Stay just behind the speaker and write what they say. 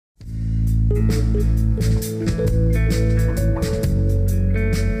Ini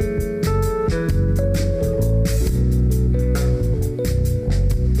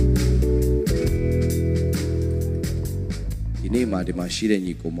mah di masjid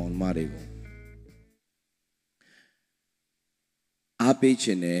ni ko mau mari ko. Apa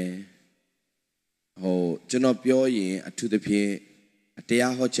cene? Oh, jenab yo ye atu depi.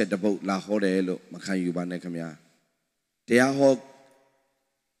 Tiada ho cedera bau lahore lo makan yuban kamya. Tiada ho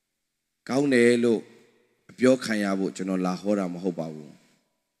kau ne lo bio kaya bu jenab lahore mahu bau.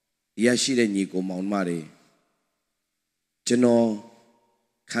 Dia sih ni ko mau mari. Jenab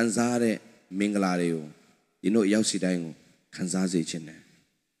kanzare mengalare yo. Ino yau sidai ngo. Kanzase cene,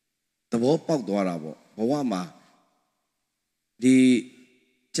 tapi pak dua bo, bawa mah di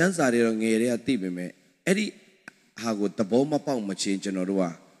jangan orang ngeri hati beme, eri hagu tapi mah pak macam cene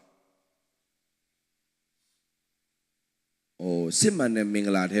ruah, oh simane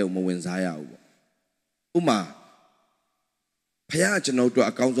minglar he umum saya ubo, uma, payah cene itu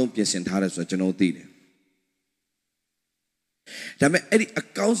account song piensen thara so cene itu ni, tapi eri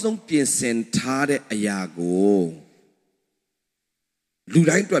account song piensen thara ayago.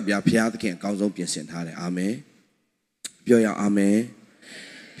 Lurai tu biar pihak yang kau tahu piensen thare, ame, biar ya ame,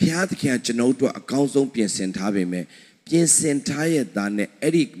 pihak yang jenuh tu kau tahu piensen thare me, piensen thare dan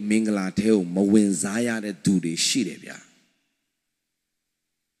erik mingla theo mawin zaya de duri sire biar,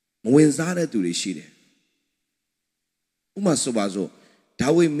 mawin zaya duri sire. Uma sobazo,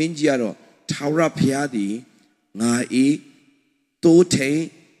 tahu minjiaro, thawra pihak di ngai to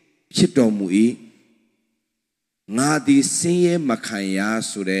thei hitomui. Ngadi siye makanya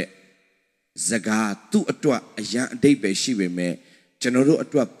sure zaga tu atwa yang day besi beme cenderung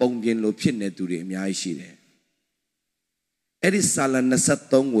atwa ponggen lo pine duri miai sire. Eri salah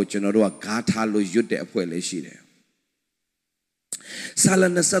nasatong wo cenderung gata lo yude apa le sire. Salah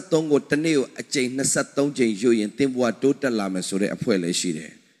nasatong wo teneu aceh nasatong jen yo yang tembuat total lama sure apa le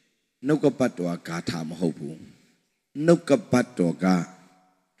sire. Nukapat wa gata mahubu. Nukapat wa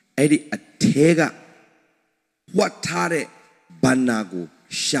eri atega What thare banago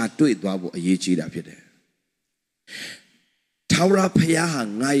shatu idwabo ayechi da pide. Taura paya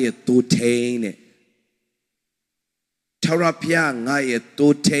ngaye to tain. Taura paya ngaye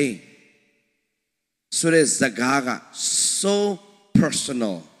to tain. Sure zagaga so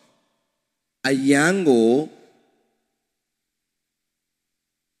personal. Ayango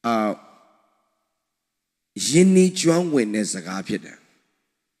yini juang witness zaga pide.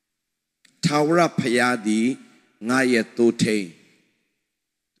 Taura paya di Ngaya to tain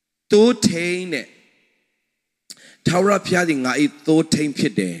ne. Taura piadi ngai to tain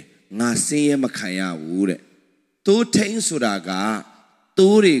pide ngasiye makaya ure. To tain suraga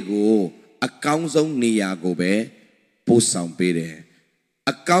torigo account song niya go be posang pide.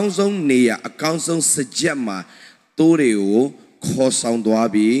 Account song niya account song sejama torigo kosang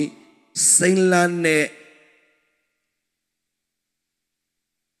doabi singlan ne.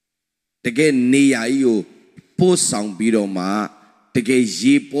 Tege niya iyo posang biro ma tege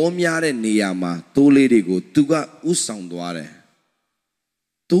ye pomyare niyama tole dego tuga usang doare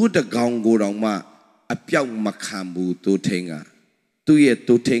tu de gaung go dong ma apyaw makhambu to thenga tu ye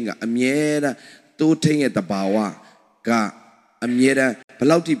to thenga amyera to thenga tabawa ka amyera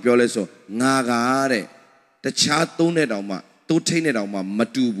balaw ti pyo le so nga ga de tacha tong ne dong ma to thain ne dong ma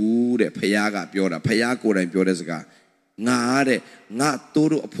matu bu de phaya ga pyo da phaya ko dai pyo de saka nga de nga to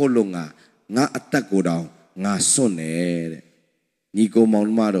ro apho lo nga atat ko dong nga sonne Niko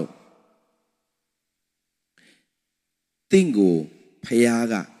maunmaro Tingo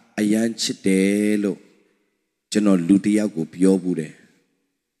payaga ayan chitelo Jano lutia go pio bude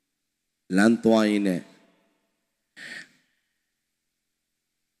Lantoine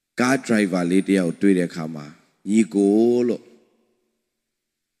Car driver lidia o tuide kama Niko lo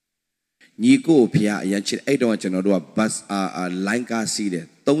Niko pia ayan chit don't jano do a bus line car seat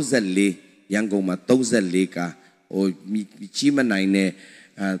 30 Yang goma 30 ka o michima naine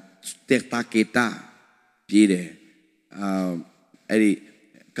tekta keta pide eri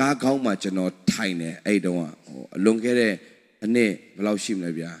ka kaung ma jano thai ne ai dong long ke de ane blau shim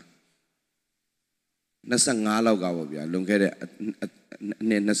le bia 25 လောက်ကပေါ့ဗျာလွန်ခဲ့တဲ့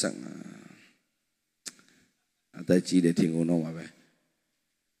နှစ်25အသက်ကြီးတဲ့ထင်ကုန်တော့ပါပဲ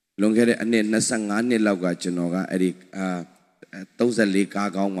လွန်ခဲ့တဲ့အနှစ်25နှစ်လောက်ကကျွန်တော်ကအဲ့ဒီ34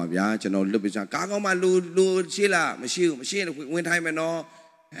ကားကောင်းပါဗျာကျွန်တော်လွတ်ပြချကားကောင်းမှလူရှိလားမရှိဘူးမရှိရင်ဝင်ထိုင်မယ်နော်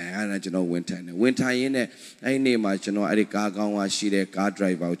အဲ့ဒါကျွန်တော်ဝင်ထိုင်တယ်ဝင်ထိုင်ရင်းနဲ့အဲ့ဒီနေ့မှာကျွန်တော်အဲ့ဒီကားကောင်းကရှိတဲ့ကားဒ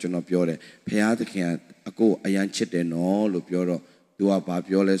ရိုက်ဘာကိုကျွန်တော်ပြောတယ်ဖခင်သခင်အကိုအရန်ချစ်တယ်နော်လို့ပြောတော့သူကဘာ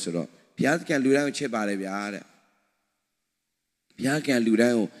ပြောလဲဆိုတော့ဖခင်သခင်လူတိုင်းကိုချစ်ပါတယ်ဗျာတဲ့ဖခင်လူတို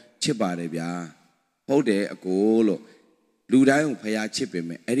င်းကို chip bia. Hold it a goal. Ludayo Paya chip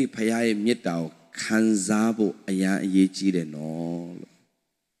him, Eddie Paya Mietao, Kanzabo, Aya Yechi de no.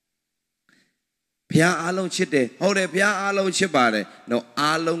 Pia alone chite, hold it, Pia alone chibare, no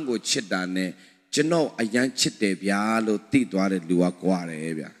alone go chitane, Geno, a young chite, Pialo, Titware,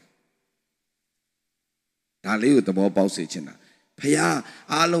 Luaquare. I live with the ball bossage. Pia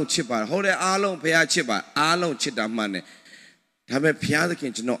alone chipper, hold it alone, Pia chipper, alone chita money. Have a Pia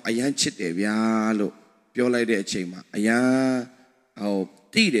can know a young chite, Pialo, Piola de Chima, a young, oh,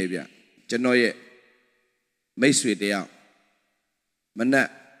 Tidevia, Genoye, May sweet day out. Manat.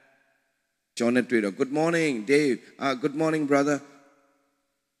 John and Twitter. Good morning, Dave. Good morning, brother.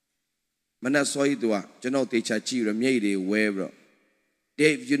 Mana soy dua. Jano te chachi ramyede webro.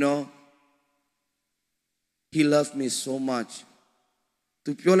 Dave, you know, he loved me so much.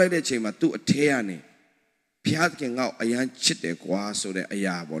 Tu piola de chema tu ateane. Piat ke ngau ayan chite kwa so de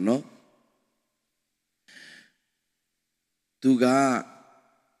ayabo no. Tu ga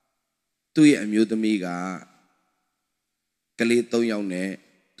tu ye amyu tami ga kali 3 ယောက်နဲ့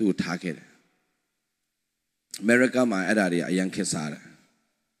သူထားခဲ့တယ် America မှာအဲ့ဒါတွေအရန်ခက်စားတယ်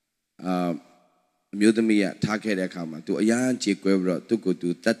အမျိုးသမီးကထားခဲ့တဲ့အခါမှာသူအရန်ကြေကွဲပြီးတော့သူ့ကိုယ်သူ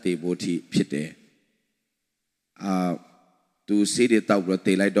တတ်တည်ဖို့ထိဖြစ်တယ်သူစေးတွေတောက်ပြီးတော့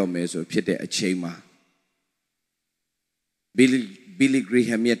တေလိုက်တော့မယ်ဆိုဖြစ်တဲ့အချိန်မှာ Billy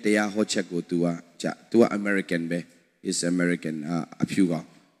Graham ရဲ့တရားဟောချက်ကိုသူက American ပဲ is American အဖြူကောင်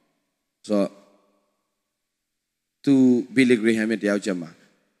so သူ Billy Graham ရဲ့တရားချက်မှာ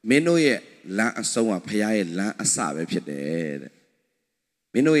မင်းတို့ရဲ့လမ်းအဆုံးကဖရားရဲ့လမ်းအစပဲဖြစ်တယ်တဲ့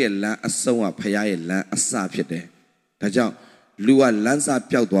မင်းတို့ရဲ့လမ်းအဆုံးကဖရားရဲ့လမ်းအစဖြစ်တယ်ဒါကြောင့်လူကလမ်းစာ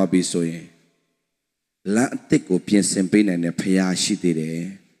ပျောက်သွားပြီဆိုရင်လမ်းအသစ်ကိုပြင်ဆင်ပေးနိုင်တဲ့ဖရားရှိသေးတယ်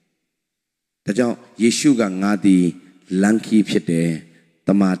ဒါကြောင့်ယေရှုကငါသည်လမ်းခီးဖြစ်တယ်တ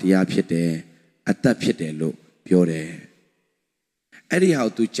မန်တရားဖြစ်တယ်အသက်ဖြစ်တယ်လို့ပြောတယ်အဲ့ဒီဟာ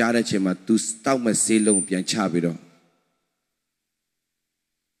ကို तू ကြားတဲ့အချိန်မှာ तू တောက်မဲ့ဆေးလုံးပြန်ချပြီးတော့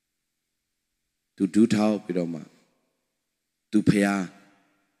သူဒူးထောက်ပြီးတော့မှသူဖျား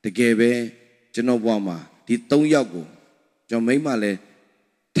တကယ်ပဲကျွန်တော်ဘဝမှာဒီ3ယောက်ကိုကျွန်တော်မိမလည်း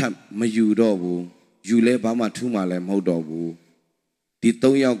ထပ်မယူတော့ဘူးယူလဲဘာမှထူးမှလည်းမဟုတ်တော့ဘူးဒီ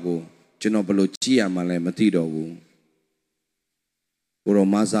3ယောက်ကိုကျွန်တော်ဘယ်လိုကြည့်ရမှလည်းမသိတော့ဘူးကိုရော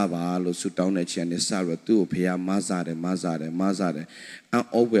မစားပါလို့ဆူတောင်းတဲ့ချက်နဲ့စပြီးသူ့ကိုဖျားမစားတယ်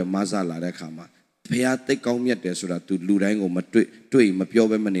အော်ဝဲမစားလာတဲ့အခါမှာဖျားတိတ်ကောင်းမြတ်တယ်ဆိုတာသူလူတိုင်းကိုမတွေ့မပြော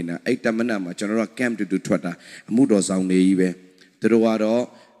ဘဲမနေနဲ့အဲ့တမနတ်မှာကျွန်တော်တို့ camp တူထွက်တာအမှုတော်ဆောင်နေကြီးပဲသူတို့ကတော့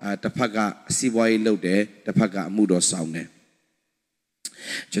တစ်ဖက်ကစီးပွားရေးလုပ်တယ်တစ်ဖက်ကအမှုတော်ဆောင်တယ်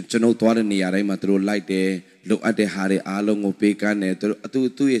ကျွန်တော်သွားတဲ့နေရာတိုင်းမှာသူတို့လိုက်တယ်လုံအပ်တဲ့ဟာတွေအားလုံးကိုပေးကမ်းတယ်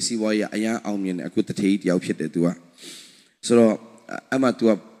သူ့ရဲ့စီးပွားရေးအရန်အောင်မြင်တယ်အခုတထေးကြီးတယောက်ဖြစ်တယ်သူကဆိုတော့အမှသူ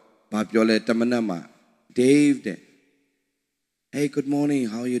ကဘာပြောလဲတမနတ်မှာ Dave တဲ့ Hey good morning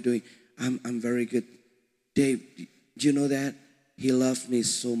how are you doing I'm very good. Dave, do you know that? He loved me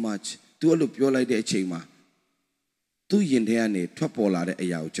so much. Tu alu pyo lai de aching ma. Tu yin the ane thwa paw la de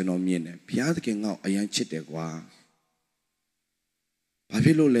aya koကျွန်တော်မြင်တယ်ဘုရားသခင်ငါ့အရန်ချစ်တယ်ကွာဘာဖြ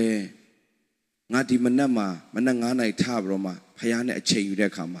စ်လို့လဲငါဒီမနက်9နာရီထပြီးတော့မှဘုရားနဲ့အချိန်ယူတဲ့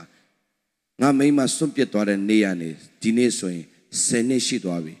အခါမှာငါမိမစွန့်ပစ်သွားတဲ့နေ့ကနေဒီနေ့ဆိုရင်10နှစ်ရှိ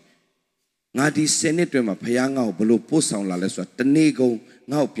သွားပြီငါဒီ10နှစ်တွင်မှာဘုရားငါ့ကိုဘလို့ပို့ဆောင်လာလဲဆိုတာတနေ့ကုန်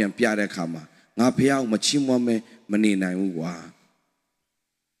ငါ့ကိုပြန်ပြတဲ့အခါမှာငါဘုရားကိုမချီးမွမ်းမဲမနေနိုင်ဘူးကွာ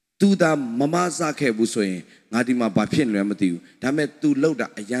သူသာမမစားခဲ့ဘူးဆိုရင်ငါဒီမှာဘာဖြစ်နေလဲမသိဘူးဒါပေမဲ့ तू လောက်တာ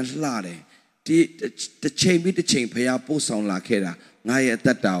အရန်လှတယ်ဒီတစ်ချိန်ပြီးတစ်ချိန်ဘုရားပို့ဆောင်လာခဲ့တာငါရဲ့အသ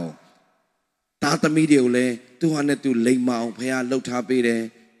က်တာကိုသားသမီးတွေကိုလည်းသူဟာနဲ့ तू လိမ်မအောင်ဘုရားလှုပ်ထားပေးတယ်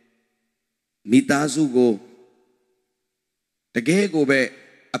မိသားစုကိုတကယ်ကိုပဲ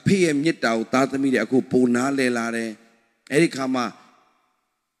အဖေရဲ့မြတ်တာကိုသားသမီးတွေအခုပုံနာလဲလာတယ်အဲ့ဒီခါမှာ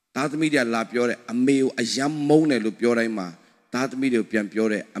သားသမီးတွေလာပြောတယ်အမေကိုအယမ်းမုန်းတယ်လို့ပြောတိုင်းမှာသားသမီးတွေကိုပြန်ပြော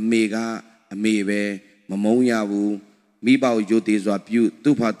တယ်အမေကအမေပဲမမုန်းရဘူးမိဘကိုယိုသေးစွာပြု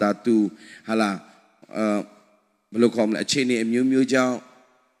သူ့ဖာတာသူဟာလာဘယ်လိုခေါ်မလဲအခြေအနေအမျိုးမျိုးကြောင့်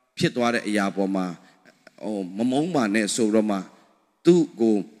ဖြစ်သွားတဲ့အရာပေါ်မှာမမုန်းပါနဲ့ဆိုတော့မှသူ့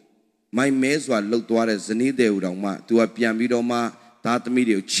ကိုမိုင်မဲစွာလှုပ်သွားတဲ့ဇနီးတဲ့ဦးတော်မှ तू ကပြန်ပြီးတော့မှသားသမီး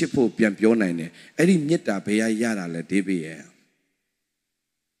တွေကိုချစ်ဖို့ပြန်ပြောနိုင်တယ်အဲ့ဒီမေတ္တာဘယ်ရတာလဲဒေးဗစ်ရဲ့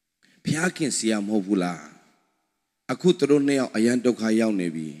ဘုရားခင်စီရမဟုတ်ဘူးလားအခုသူတို့နှစ်ယောက်အရန်ဒုက္ခရောက်နေ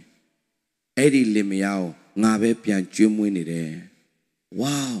ပြီအဲ့ဒီလင်မယားကိုငါပဲပြန်ကျွေးမွေးနေတယ်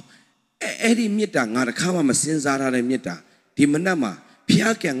ဝေါအဲ့ဒီမေတ္တာငါတစ်ခါမှမစင်စားထားတဲ့မေတ္တာဒီမနက်မှာဘု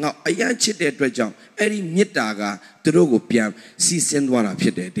ရားခင်ငါအရန်ချစ်တဲ့အတွက်ကြောင့်အဲ့ဒီမေတ္တာကသူတို့ကိုပြန်စီစဉ်သွားတာဖြ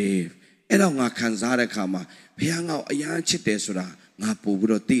စ်တယ်ဒေးအဲ့တော့ငါခံစားတဲ့အခါမှာဘုရားငါအရန်ချစ်တယ်ဆိုတာ ngā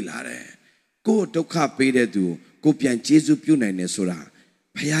pōpuro tila re. Ko dukha pēde tu, ko pian Jesu piu nai ne sura.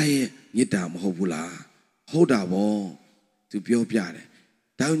 Phayaye mita mahopula. Hoda bo, tu pio piare.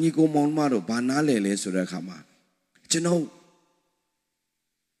 Tau ni ko monmaro banale le sura kama. Chino,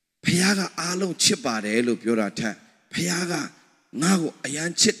 Payaga alo chipare lo piora ta. Payaga ngago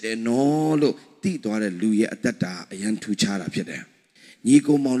ayan chit no lo ti doare luye atata ayan tuchara pide.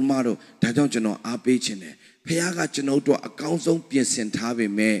 Nico monmaro, Tadon Jano Abechine. Payaga Jano to a council piecentabe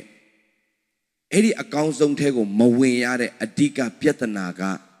me. Eri a council tego mawayare adika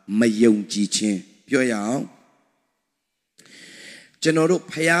pietanaga mayong jichin. Pioyao Janoro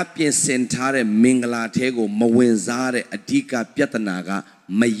Paya piecentare mingla tego mawenzare adika pietanaga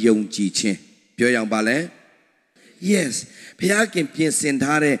mayong jichin. Pioyang bale? Yes, Payakin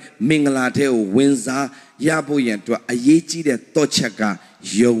piecentare mingla teo winza. Yaboyan to a yechi de tochaka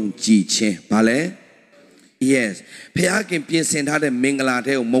yong jiche. Bale? Yes. Payakin piensen had a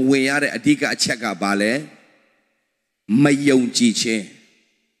minglate or mawayare adiga cheka bale. Mayong jiche.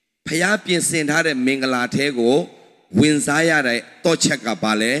 Paya piensen had a minglate go. Winzaya de tochaka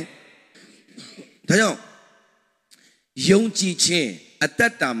bale. Tayo. Yong jiche. At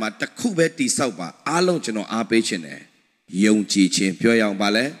that time, the kubeti soba. Along Jano Abechine. Yong jiche. Pure young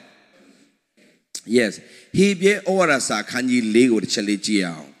bale. Yes, he be orasa kanji lego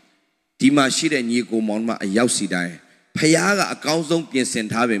chalijiao. Dima shide nigo monma a yausi die. Payaga a council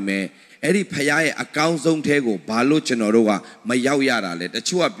piecentabe me. Eri payae a council tego, balo chenoroga, mayau yara let a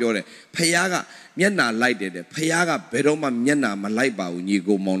chua piore. Payaga, miana lighted, Payaga, beroma miana malaiba,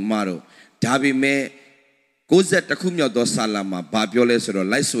 nigo monmaro. Dabi me, goes at the cumio do salama, babioles or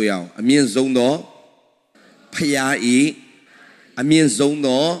laisoyao, a mean zono, Payai, a mean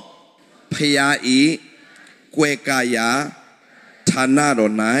zono. Payai, Kwekaya,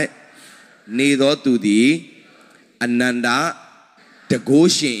 Tanaro night, Nido to the Ananda, the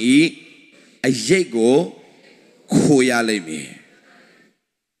Goshin, a Yego, Koyalemi.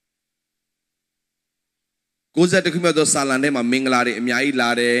 Goes at the Kumodo Salanema, Minglari, Miai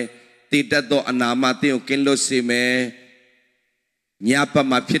Lare, Titato Anamatio, Kinlo Sime, Nyapa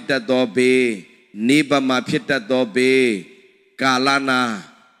Mapita Dobe, Niba Mapita Dobe, Kalana.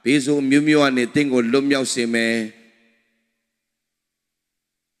 Bezo Mumio and a thing or Lumio Sime.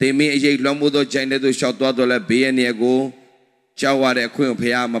 They may a Lomudo Janedo shot Dodola Bieniego, Chaware Queen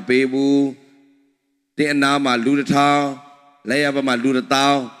Piama Bebu, the Anama Ludata, Layabama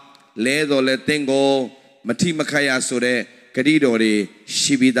Ludata, Ledo Letingo, Matima Kaya Sore, Cadidori,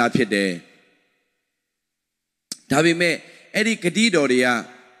 Shibida Pide. Tabime, Eddie Cadidoria,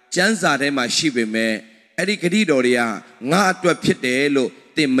 Janza de ma Shibime, Eddie Cadidoria, not to a pite.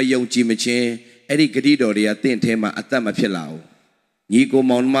 Tim Mayong Jimache, Eddie Gadidoria, Tin Tema, Atama Pilao. Nico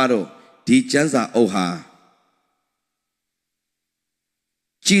Monmaro, Di Janza Oha.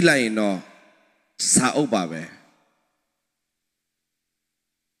 Chilaino, Saobabe.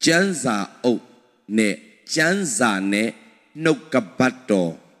 Janza O, ne, Janza ne, no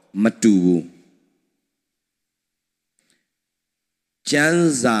Kabato, Matu.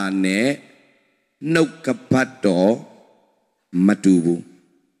 Janza ne, no Kabato, Matubu.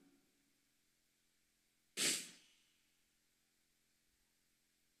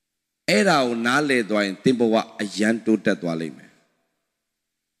 Era o nale doain timbowa ayanto tatualime.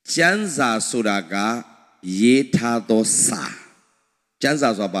 Janza suraga yeta dosa.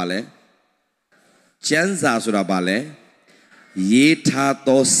 Janza surabale. Janza surabale. Yeta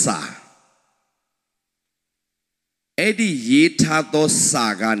dosa. Edi yeta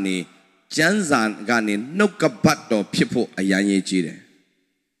dosa gani. Janza gani no kabato people ayanye jire.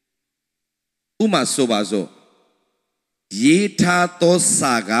 Uma sobazo. Yeta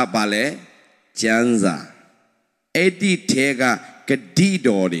dosaga bale Janza. Edi tega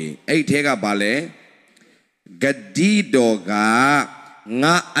gadidori. Edi tega bale gadidoga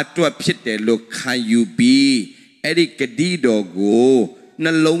nga atwa pite lo kayubi. Edi gadidogo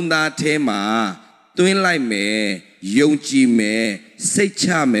na londa tema. Twin lai me yongji me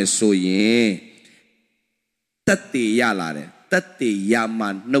secha me soyin. Tati yalare. Tati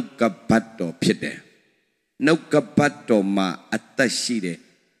yama no kabato pite. No kabato ma atashide,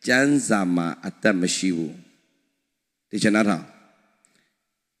 Janza ma atamashivu. Tichanata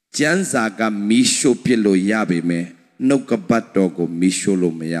Janza ga misho pilo yabe me, no kabato go misho lo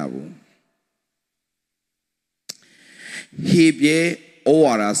meyabu. Hebye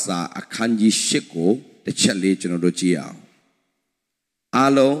oarasa akanji shiko, the chale generogia.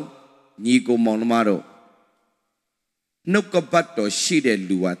 Alo, nigo monmaro. No kabato shide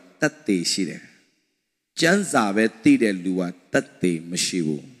lua tate shide. Janza ve tide lua tate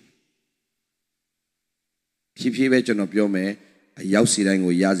mashivu. Pipive jono piome, ရောက်စီတိုင်း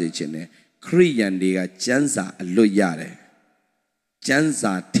ကိုရစေခြင်းနဲ့ခရိယန်တွေကကျမ်းစာအလွတ်ရတယ်ကျမ်း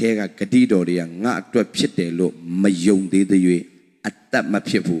စာထဲကဂတိတော်တွေကငါအတွက်ဖြစ်တယ်လို့မယုံသေးတဲ့၍အသက်မ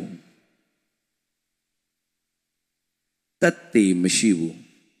ဖြစ်ဘူးတတ်တည်မရှိဘူး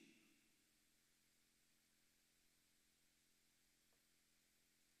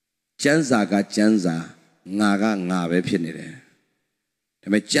ကျမ်းစာကကျမ်းစာငါကငါပဲဖြစ်နေတယ်ဒါပေ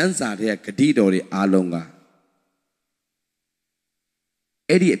မဲ့ကျမ်းစာထဲကဂတိတော်တွေအားလုံးက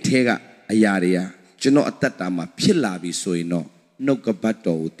အဲ့ဒီအထဲကအရာတွေကကျွန်တော်အသက်တာမှာဖြစ်လာပြီဆိုရင်တော့နှုတ်ကပတ်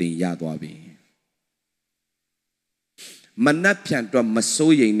တော်ကိုသင်ရသွားပြီမနှက်ဖြန်တော့မ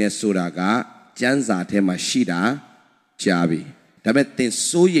စိုးရိမ်နဲ့ဆိုတာကကျမ်းစာထဲမှာရှိတာကြားပြီဒါပေမဲ့သင်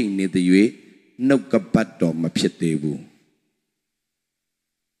စိုးရိမ်နေတဲ့၍နှုတ်ကပတ်တော်မဖြစ်သေးဘူး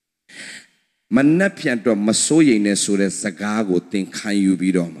မနှက်ဖြန်တော့မစိုးရိမ်နဲ့ဆိုတဲ့စကားကိုသင်ခံယူ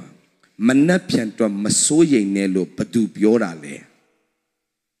ပြီးတော့မှာမနှက်ဖြန်တော့မစိုးရိမ်နဲ့လို့ဘသူပြောတာလဲ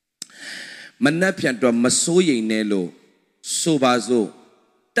မနှက်ဖြန်တော့မစိုးရိမ်နဲ့လို့ဆိုပါစို့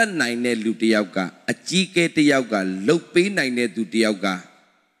တတ်နိုင်တဲ့လူတစ်ယောက်ကအကြီးကဲတစ်ယောက်ကလှုပ်ပေးနိုင်တဲ့သူတစ်ယောက်က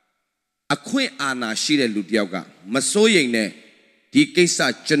အခွင့်အာဏာရှိတဲ့လူတစ်ယောက်ကမစိုးရိမ်နဲ့ဒီကိစ္စ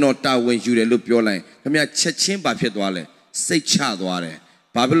ကျွန်တော်တာဝန်ယူတယ်လို့ပြောလိုက်ခင်ဗျချက်ချင်းဘာဖြစ်သွားလဲစိတ်ချသွားတယ်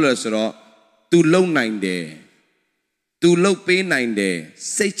ဘာဖြစ်လို့လဲဆိုတော့ तू လုံနိုင်တယ် तू လှုပ်ပေးနိုင်တယ်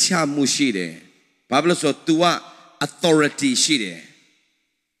စိတ်ချမှုရှိတယ်ဘာဖြစ်လို့ဆိုတော့ तू က authority ရှိတယ်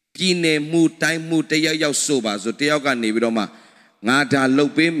ပြည်နယ်မှုတိုင်းမှုတယောက်ယောက်ဆိုပါဆိုတယောက်ကနေပြီးတော့မှငါဒါလှု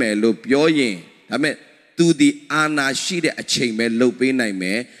ပ်ပေးမယ်လို့ပြောရင်ဒါပေမဲ့ तू ဒီအာဏာရှိတဲ့အချိန်ပဲလှုပ်ပေးနိုင်မ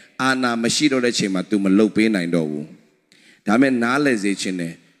ယ်အာဏာမရှိတော့တဲ့အချိန်မှာ तू မလှုပ်ပေးနိုင်တော့ဘူးဒါပေမဲ့နားလည်စေခြင်း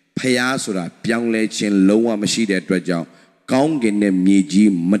နဲ့ဖျားဆိုတာပြောင်းလဲခြင်းလုံးဝမရှိတဲ့အတွက်ကြောင့်ကောင်းကင်နဲ့မြေ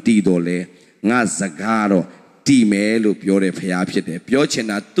ကြီးမတည်တော့လဲငါစကားတော့တည်မယ်လို့ပြောတဲ့ဖျားဖြစ်တယ်ပြောချင်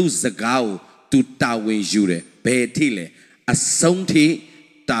တာသူ့စကားကို तू တာဝန်ယူတယ်ဘယ်ထိလဲအဆုံးထိ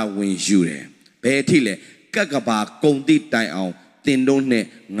တာဝန်ယူတယ်ဘယ်ထိလဲကက်ကဘာကုံတိတိုင်အောင်သင်တို့နဲ့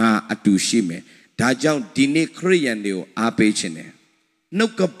ငါအတူရှိမယ်ဒါကြောင့်ဒီနေ့ခရိယန်တွေကိုအားပေးခြင်းတယ်နှု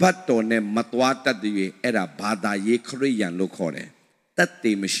တ်ကပတ်တော်နဲ့မသွားတတ်တဲ့အဲ့ဒါဘာသာရေးခရိယန်လို့ခေါ်တယ်တတ်တ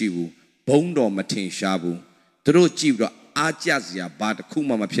ယ်မရှိဘူးဘုံတော်မထင်ရှားဘူးသူတို့ကြည့်ပြီးတော့အားကျစရာဘာတစ်ခု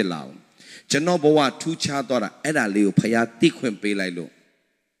မှမဖြစ်လာဘူးကျွန်တော်ဘဝထူးခြားသွားတာအဲ့ဒါလေးကိုဖယားသိခွင့်ပေးလိုက်လို့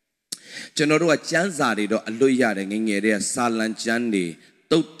ကျွန်တော်တို့ကကျမ်းစာတွေတော့အလွတ်ရတယ်ငယ်ငယ်တွေကစာလံကျမ်းတွေ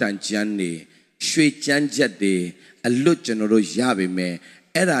တုတ်တန်ကျမ်းတွေရွှေကျမ်းချက်တွေအလွတ်ကျွန်တော်တို့ရပါမယ်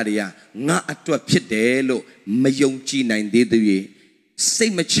အဲ့ဒါတွေကငါအတွက်ဖြစ်တယ်လို့မယုံကြည်နိုင်သေးသေး၍စိ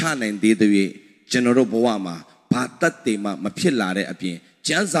တ်မချနိုင်သေးသေး၍ကျွန်တော်တို့ဘဝမှာဘာတတ်တယ်မှမဖြစ်လာတဲ့အပြင်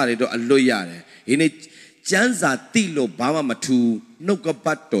ကျမ်းစာတွေတော့အလွတ်ရတယ်ဒီနေ့ကျမ်းစာတိလို့ဘာမှမထူနှုတ်ကပ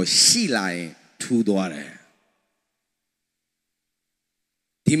တ်တော်ရှိလာရင်ထူသွားတယ်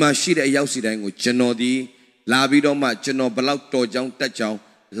ဒီမှာရှိတဲ့အရောက်စီတိုင်းကိုကျွန်တော်ဒီလာပြီးတော့မှကျွန်တော်ဘလောက်တော်ကြောင်းတက်ကြောင်း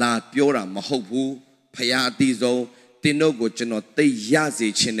လာပြောတာမဟုတ်ဘူးဖယားအတိဆုံးတင်တို့ကိုကျွန်တော်သိရစေ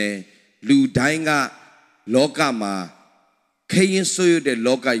ခြင်းနဲ့လူတိုင်းကလောကမှာခရင်ဆွေးရတဲ့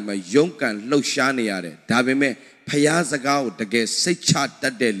လောကကြီးမှာယုံကန်လှုပ်ရှားနေရတယ်ဒါပေမဲ့ဖယားစကားကိုတကယ်စိတ်ချတ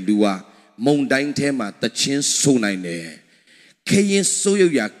တ်တဲ့လူဟာမုန်တိုင်းထဲမှာတချင်းဆိုးနိုင်တယ်ခရင်ဆိုးရ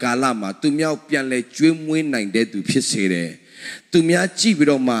ရာကာလမှာသူမြောက်ပြန်လဲကျွေးမွေးနိုင်တဲ့သူဖြစ်စေတယ်သူများကြည့်ပြီး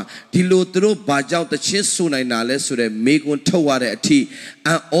တော့မှဒီလိုသူတို့ဘာကြောင့်တချင်းဆိုးနိုင်တာလဲဆိုတဲ့မေကွန်းထုတ်ရတဲ့အထိ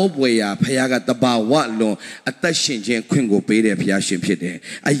အံ့ဩပွေရာဖခင်ကတဘာဝလွန်အသက်ရှင်ခြင်းခွင့်ကိုပေးတဲ့ဖခင်ရှင်ဖြစ်တယ်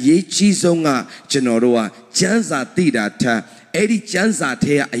အရေးကြီးဆုံးကကျွန်တော်တို့ကကျမ်းစာသိတာထက်အဲ့ဒီကျမ်းစာ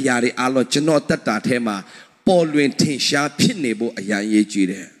ထဲကအရာတွေအားလုံးကျွန်တော်တက်တာထဲမှာပေါ်လွင်ထင်ရှားဖြစ်နေဖို့အရာအရေးကြီး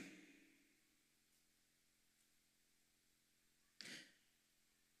တယ်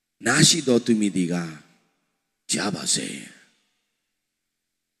နာရှိတော်သူမိဒီကကြားပါစေ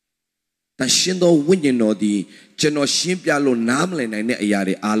တရှင်တော်ဝိညာဉ်တော်ဒီကျွန်တော်ရှင်းပြလို့နားမလည်နိုင်တဲ့အရာ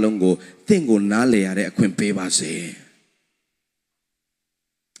တွေအားလုံးကိုသင်ကိုနားလည်ရတဲ့အခွင့်ပေးပါစေ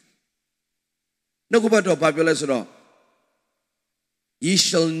နှုတ်ကပတ်တော်ဘာပြောလဲဆိုတော့ Ye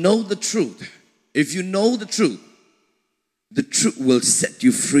shall know the truth if you know the truth will set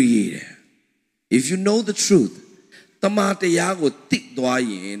you free if you know the truth တမန်တရားကိုသိသွား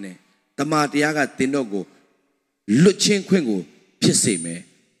ရင်တဲ့တမန်တရားကသင်တို့ကိုလွတ်ချင်းခွင့်ကိုဖြစ်စေမယ်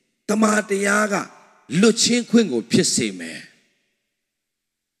တမန်တရားကလွတ်ချင်းခွင့်ကိုဖြစ်စေမယ်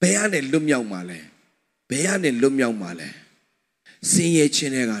ဘယ်ကနေလွတ်မြောက်မှာလဲဘယ်ကနေလွတ်မြောက်မှာလဲစင်ရဲ့ချ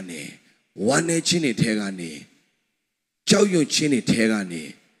င်းတွေကနေဝမ်းနေချင်းတွေထဲကနေကြောက်ရွံ့ချင်းတွေထဲကနေ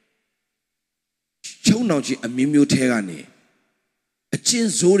ချုံနှောင်ချင်းအမျိုးမျိုးထဲကနေအချင်း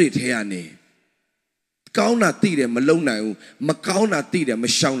စိုးတွေထဲကနေကောင်းတာသိတယ်မလုံနိုင်ဘူးမကောင်းတာသိတယ်မ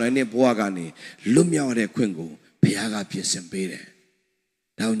ရှောင်နိုင်တဲ့ဘဝကနေလွတ်မြောက်တဲ့ခွင့်ကိုဘုရားကပြင်ဆင်ပေးတယ်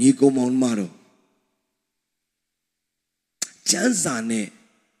။ဒါညီကိုမောင်မတော်ကျ Janzane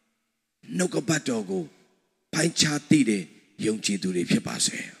Nokabatogo Panchati Yonchi Duri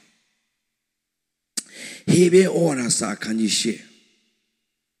Pipase Hebe ora sa kanyishi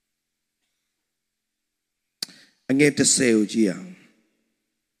Anget the sale Gia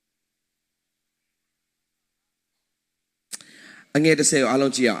Anget the sale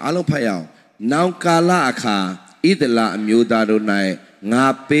Alon Gia Alon Payao Now Kala Aka Idela Mudaro Nai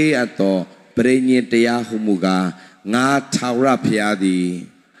Nga Pe Ato Brenye Tea Humuga Nga Taura Piadi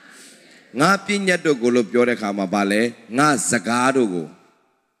Nga Pinya Dogolo Piore Kama Bale Nga Zagadogo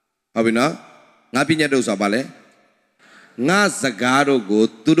Abina Nga Pinya Dosabale Nga Zagadogo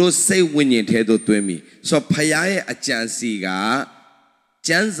Tudo say winning Tedo Twemi So Payae a Jansiga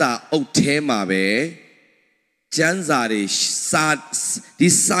Janza Otema Be Janzari Sad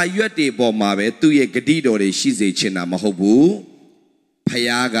Disayuate Bomabe Tuye Gadido de Shize China Mahobu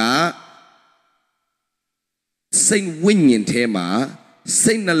Payaga Saint winning tema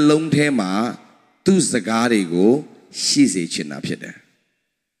Saint alone tema Tu Zagarigo Shize China Pida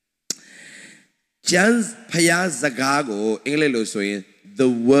Jans Paya Zagago English the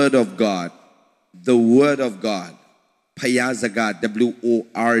word of God. The word of God. Paya Zaga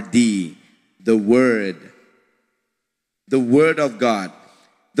W-O-R-D. The word. The word of God.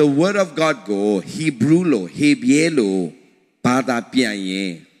 The word of God go Hebrew lo Hebielo Bada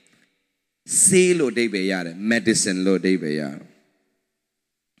Pianye. Say lo debeyare medicine lo debeyare.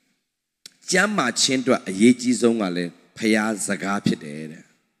 Jama chinto a yeji zongale Paya Zaga Pide.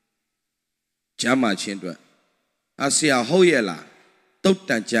 Jama chinto. Asia Hoyela.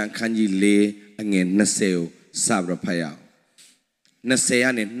 Tota Jan Kanji Le again Naseo Sabra Payao.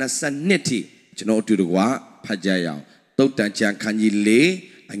 Naseane Nasa Neti, Jano to the Wa Pajayao. Tota Jan Kanji Le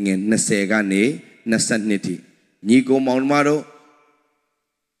again Nasegane Nasa Neti. Nigo Maunmaro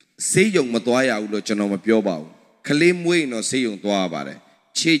Seyong Matoya Ulo Janoma Piobao. Kalim Way no Seyong Tuabare.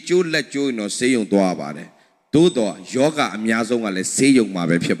 Cheju let you no Seyong Tuabare. Dodo Yoga Amyazong Ale Seyong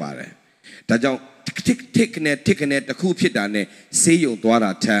Mabe Pibare. Tajong Ticknet, the coup pitane, say you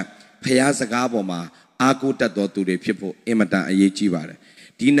Dwara tap, Payasa Gaboma, Aku Tato to the people, Emata Ayechivare.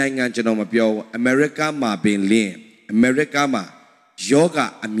 Dinang Genoma Bio, America ma bin lean, America ma,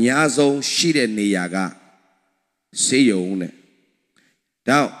 Yoga, Amiazo, Shide Niaga. Say you own it.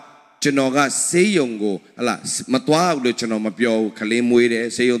 Now, Genoga, say yongo, alas, Matwa, Lucianoma Bio,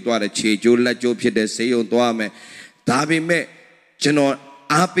 Kalimwede, say you Dwara Chejo, let your Pide, say you Dwame, Dabi me, Geno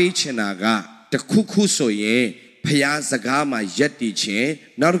Api Chenaga. The cuckoo so ye, Payazagama Yeti Chin,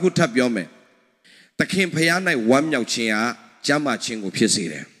 not good tap yome. The king Payana one young chia, Jama Chingo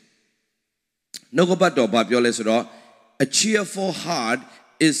Pisire. No go but Babioles. A cheerful heart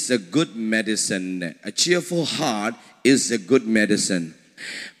is a good medicine. A cheerful heart is a good medicine.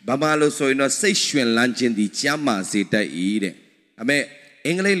 Bamalo so in a session lunch in the Jama Zeta eat. I mean,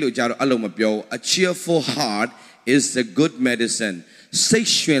 English Lujaro Alomapio, a cheerful heart is a good medicine. Say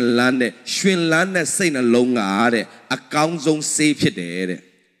Shinlande say a long are a council safe there.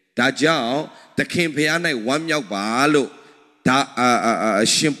 Dajao, the Kimpiana one young balo,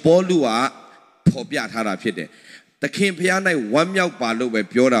 Shimpolua, Popiat Harapide. The Kimpiana one young balo with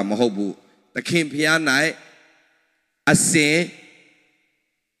Piora Mahobu. The Kimpiana a say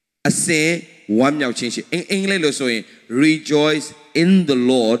one young change. In English, so rejoice in the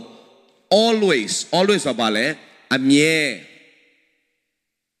Lord always abale, amye.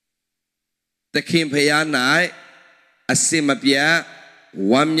 The king Payana, a simapia,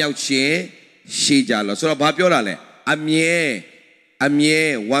 one yauche, she jalo. So, Babiorale, amye,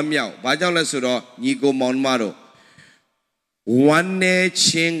 one yao, Bajala Suro, Nigo Monmaro. One ne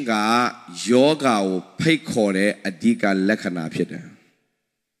chinga, yoga, paycore, adiga lekana pita.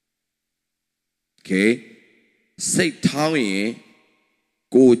 Okay? Say Tawi,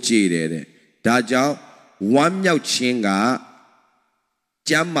 go jade. Daja, one yao chinga.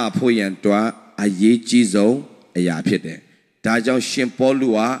 Jama Poyantua, a ye jizo, a yapide. Dajan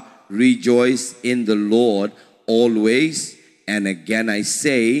Shimpolua, rejoice in the Lord always, and again I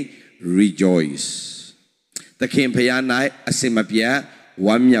say, rejoice. The Kimpianai, a simapia,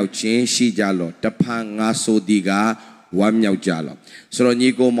 one yao chin, she jalo, tapanga so diga, one yao jalo. So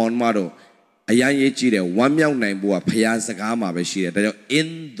Nigo Monmaro, a young yechide, one yao name bua, Payasagama, Bashir,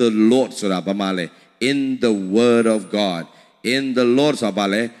 in the Lord, Surabamale, in the word of God. In the Lord's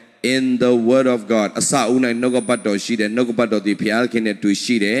abale, in the word of God. Asa una nogobato shide, nogobato di pialkin to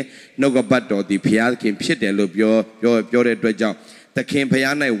shide, nogobato di pialkin pite lupio, your dwajao. The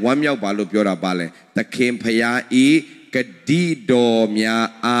Kimpayana, one yao balupio bale. The Kimpaya e Gadido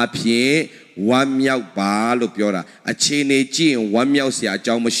mia apie, one milk bar, look yora, a chain chin, 1 milk sia,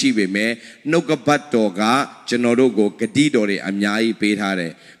 Jama Shibe me, no gabatoga, Genorogo, Gadidore, Amyai,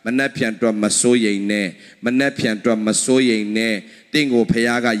 Petare, Manapian to Masoye ne, Manapian to Masoye ne, Tingo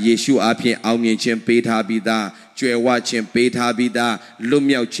Payaga, Yeshu Api, Almian Chen Peta Bida, Juewa Chen Peta Bida,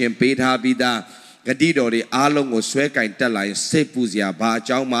 Lumiao Chen Peta Bida. Gadidore, Along or Sweka in Tala, Sepuzia, Ba,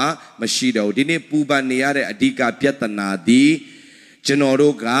 Jauma, Mashido, Dine Puba Niare, Adika Piatana, di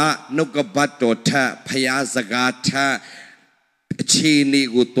Genoroga, Nokabato, Ta, Payazaga, Ta, Chini,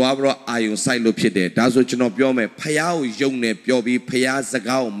 Gutuabro, Ayon Silo Pide, Dazo Genobiome, Payao, Yone, Piobi,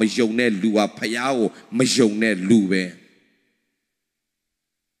 Payazagao, Majone, Lua, Payao, Majone, Lube.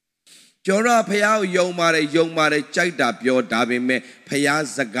 Jora Payao, Yomare, Jaida, Pio, Dabime,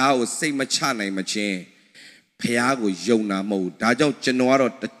 Payazagao, say Machana, Machin, Payago, Yona Mo, Dajo,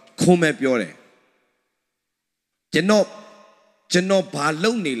 Genoro, the Come Piore. Geno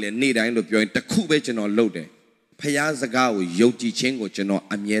Balonil, need I know Pio, the Kubechin or Lode. Payazagao, Yoji Chingo, Geno,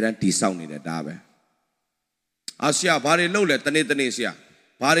 Amiera, the sound in the Dabe. Asia, Bari Lole, Tanetanesia,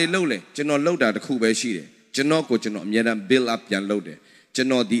 Bari Lole, Geno Loda, the Kube Shide, Genoko, Geno, Miera, build up Yan Lode.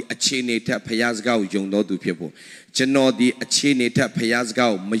 Geno the Achinata Payazgao, Yondo to people. Geno the Achinata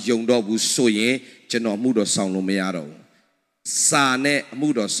Payazgao, Mayondo, Soye, Geno Mudo Sanlomeado. Sane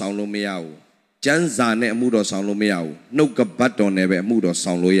Mudo Sanlomeao. Janzane Mudo Sanlomeao. No Gabato never Mudo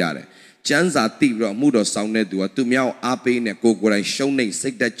Sanloyare. Janza Tibro Mudo Sanedua, Tumiao Ape ne Gogora, Shone,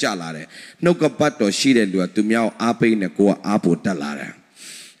 Sek the Jalare. No Gabato Shidua, Tumiao Ape ne Goa Apo Dalare.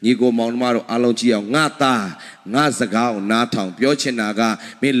 Nigo Monmaro Alogia, Nata, Nazagao, Natao, Biochinaga,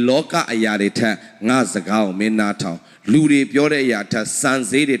 me Loka Ayarita, Nazagao, me Natao, Ludi Bioreata, San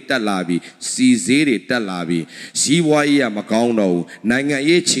Zede Talabi, Si Zede Talabi, Siwaya Macauno, Nanga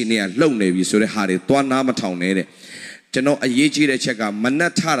Yechine, Low Navy, so they had it, Tuanamatown nere. Jano a yechi de checka,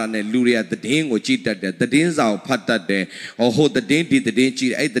 Manatara ne Luria, the ding or cheat that the dins out pat that day, or hold the dainty, the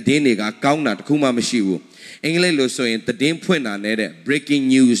dainty, ate the diniga, Kauna, Kuma Mashivu. English so in the dame point on it, breaking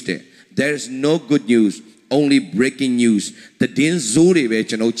news there. There's no good news, only breaking news. The din zuri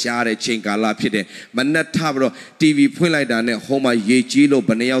which no chare chinkala pide, Manatabro TV point like that, Homa Yechilo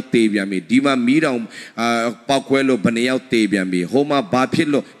Baneo Tabiami, Dima Midam Paquelo Baneo Tabiami, Homa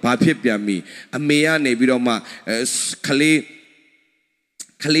Bapilo, Papiami, Amea Nebidoma,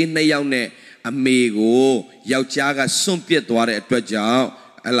 Kale Nayaune, Amigo, Yauchaga, Sumpia Dware at Twajao,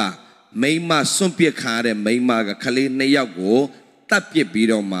 Allah. Mayma Sumpia Kare, Maymaga, Kali Nayago, Tapia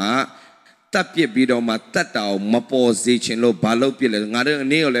Bidoma, Tatao, Mapo Zichin, Balopil, Nada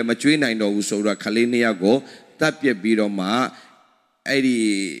Neole, Matrina, no Usura, Kali Nayago, Tapia Bidoma,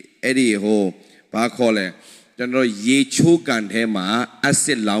 Eddie Ho, Bacole, General Ye Chokan Hema,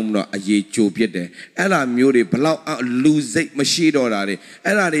 Acid Lamno, a Ye Chopide, Ella Muri, Palau, lose it, Machido,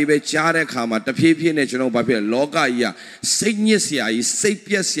 Ella Ribe Chare Kama, the Pipi National Papia, Loga ya, Signesia,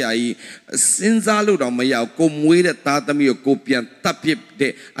 Sapiasia, Sinzaluda Maya, come with a tatami, copian, tapip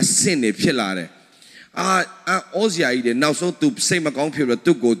de a sine pilare. Ozia, now so to say my computer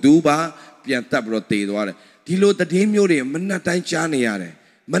to go duba, pian tabro te doare. Dilo the demure, Manatai Chaniare.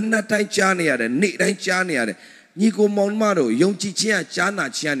 Manatai Chaniare, Nitai Chaniare, Nico Monmaro, Yonchi Chia, Chana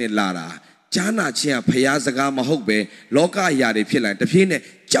Chiani Lara, Chana Chia, Payazaga Mahobe, Loka Yari Pila, the Pine,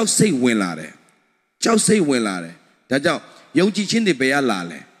 Chow say Winlare, Chow say Winlare, Tajao, Yonchi Chin de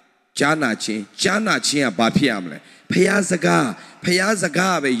Bayalale, Chana Chia Bapiamle, Payazaga,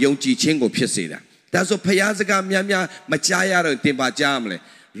 Yonchi Chingo Pisida. That's what Payazaga Miamia, Machaya, Timba Jamle,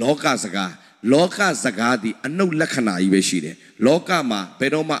 Loka Zaga. Loka Zagadi, and no Lakana Ibeshide. Loka ma,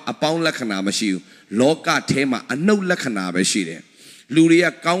 Pedoma, a pound Lakana Mashiu. Loka Tema, and no Lakana Beshide.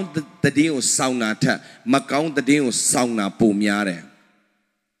 Luria count the deal sauna, Macount the deal sauna pumiare.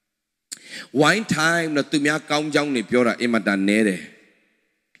 Wine time, the Tumia count young Nipiora Imadanere.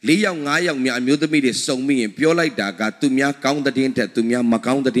 Liang Ayang Mia Mudamidi so me and Pure like Daga, Tumia count the din, Tumia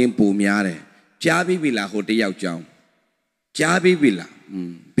Macount the din pumiare. Jabi Villa Hotel Young. Jabi Villa.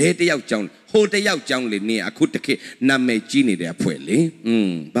 Betty out John, hold the out John near a kutake, Name Genie there,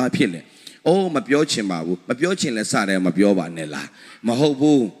 Puelli, Bapile. Oh, my Biochima, my Biochin Lasada, my Bioba Nella,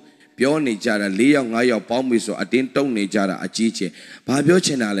 Mahobu, Bioni Jara, Leon, I your Palmiso, I didn't tone Jara, a chiche,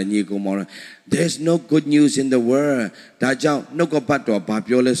 Babiochina, and Nico Mora. There's no good news in the world. Daja, no go back to a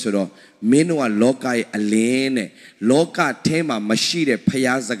Babiolesoro, Minua Lokai Alene, Loka Tema, Mashide,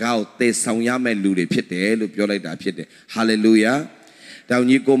 Payazagao, Te Sawyame Ludi, Pite, Lupiola da Pite. Hallelujah. Down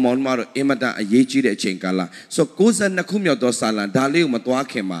you go Monmaro, Imada, a Yechi de Chinkala. So Goza Nakumio dosala, Daliu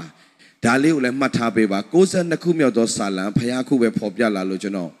Matuakema, Daliu le Matabeba, Goza Nakumio dosala, Payaku Popia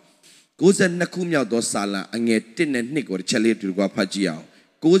Lojano. Goza Nakumio dosala, and yet tin and nick or chele to Guapagiao.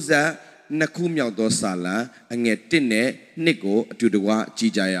 Goza 2 သောစာလံအငယ်1နဲ့2ကိုအတူတကွကြ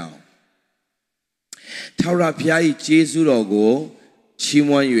ည်ကြရအောင်ထာဝရဘုရား၏ကျေးဇူးတော်ကိုချီး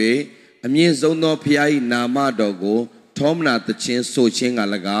မွမ်း၍အမြင့်ဆုံးသောဘုရား၏နာမတော်ကိုထောမနာသခြင်းဆိုခြင်းက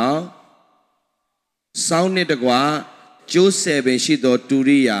၎င်းစောင်းနှင့်တကွကျိုးဆယ်ပင်ရှိသောတူ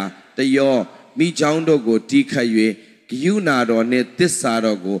ရိယာတယောမိချောင်းတို့ကိုတီးခတ်၍ဂယုဏတော်နှင့်သစ္စာ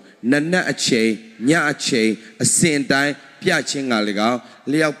တော်ကိုနနက်အချိန်ညအချိန်အစဉ်တိုင်းပြခြင်းက၎င်း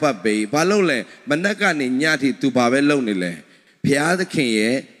လျောက်ပတ်ပေဘာလို့လဲမနက်ကနေညထိသူဘာပဲလုပ်နေလဲဘုရားသခင်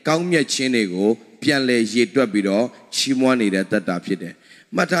ရဲ့ကောင်းမြတ်ခြင်းတွေကိုပြန်လဲရေတွက်ပြီးတော့ချီးမွမ်းနေတဲ့တတ်တာဖြစ်တယ်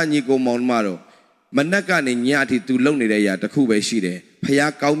မှတ်ထားညီကိုမောင်မတို့မနက်ကနေညအထိသူလုပ်နေတဲ့အရာတစ်ခုပဲရှိတယ်ဘု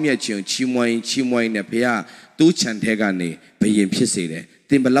ရားကောင်းမြတ်ခြင်းချီးမွမ်းရင်နဲ့ဘုရားသူ့ခြံထဲကနေဘယင်ဖြစ်စေတယ်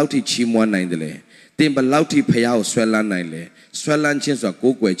သင်ဘယ်လောက်ထိချီးမွမ်းနိုင်တယ်လဲသင်ဘယ်လောက်ထိဘုရားကိုဆွဲလန်းနိုင်လဲဆွဲလန်းခြင်းဆိုတာ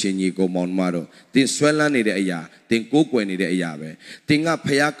ကိုးကွယ်ခြင်းညီကိုမောင်မတို့သင်ဆွဲလန်းနေတဲ့အရာသင်ကိုးကွယ်နေတဲ့အရာပဲသင်က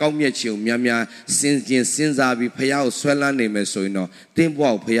ဘုရားကောင်းမြတ်ခြင်းကိုများများစဉ်းစားပြီးဘုရားကိုဆွဲလန်းနေမယ်ဆိုရင်တော့သင်ဘဝ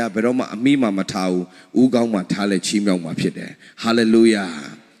ကိုဘုရားဘယ်တော့မှအမိမှမထားဘူးဦးကောင်းမှထားလဲချီးမြှောက်မှာဖြစ်တယ်ဟာလေလုယာ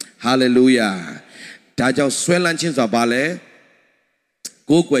ဟာလေလုယာဒါကြောင့်ဆွဲလန်းခြင်းဆိုတာဘာလဲ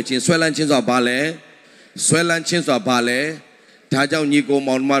ကိုးကွယ်ခြင်းဆွဲလန်းခြင်းဆိုတာဘာလဲဆွဲလန်းခြင်းဆိုတာဘာလဲဒါကြောင့်ညီကို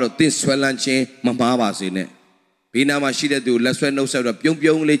မောင်မတို့သင်ဆွဲလန်းခြင်းမမှားပါစေနဲ့ဘေးနားမှာရှိတဲ့သူလက်ဆွဲနှုတ်ဆက်တော့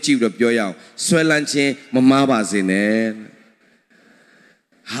ပြုံးလေးကြည့်ပြီးတော့ပြောရအောင်ဆွဲလန်းခြင်းမမှားပါစေနဲ့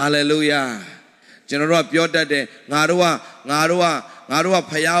ဟာလေလုယာကျွန်တော်တို့ကပြောတတ်တယ်ငါတို့က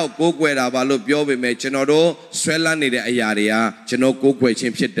ဖယားကိုကိုးကွယ်တာပါလို့ပြောပေမဲ့ကျွန်တော်တို့ဆွဲလန်းနေတဲ့အရာတွေကကျွန်တော်ကိုးကွယ်ခြ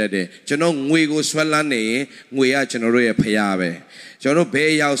င်းဖြစ်တတ်တယ်ကျွန်တော်ငွေကိုဆွဲလန်းနေရင်ငွေကကျွန်တော်တို့ရဲ့ဖယားပဲကျွန်တော်တို့ဘ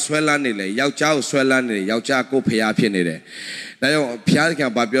ယ်ရောက်ဆွဲလန်းနေလဲယောက်ျားကိုဆွဲလန်းနေတယ်ယောက်ျားကိုဖယားဖြစ်နေတယ်ဒါကြောင့်ဘုရားသခင်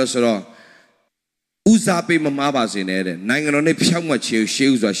ကပြောဆိုတော့ဦးစားပေးမမားပါစေနဲ့တဲ့နိုင်ငံတော်နဲ့ဖြောက်မှတ်ချေ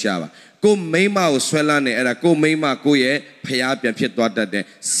ရှေးဥစွာရှာပါကိုမိမကိုဆွဲလန်းနေအဲ့ဒါကိုမိမကိုရဲ့ဖျားပြန်ဖြစ်သွားတတ်တယ်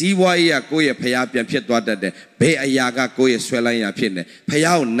စီးပွားရေးကကိုရဲ့ဖျားပြန်ဖြစ်သွားတတ်တယ်ဘယ်အရာကကိုရဲ့ဆွဲလန်းရာဖြစ်နေ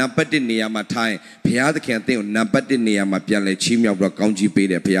ဖျားကိုနံပါတ်1နေရာမှာထားရင်ဘုရားသခင်အသင်ကိုနံပါတ်1နေရာမှာပြန်လဲချီးမြှောက်ပြီးတော့ကောင်းကြီးပေး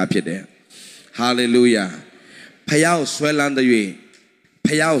တယ်ဖျားဖြစ်တယ်ဟာလေလုယာဖျားကိုဆွဲလန်းတဲ့၍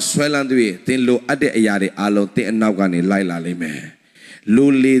ဖျားကိုဆွဲလန်းတဲ့၍သင်လိုအပ်တဲ့အရာတွေအလုံးသင်အနောက်ကနေလိုက်လာလိမ့်မယ်လူ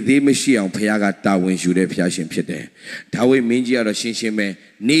လေသေးမရှိအောင်ဘုရားကတာဝန်ယူတဲ့ဘုရားရှင်ဖြစ်တယ်ဒါဝိမင်းကြီးကတော့ရှင်းပဲ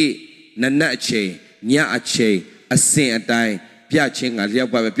နေ့နနက်အချိန်ညအချိန်အစဉ်အတိုင်းပြချင်းကလျော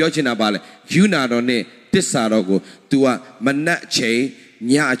က်ပါပဲပြောချင်တာပါလေယူနာတော်နဲ့တစ္ဆာတော်ကို तू ကမနက်အချိန်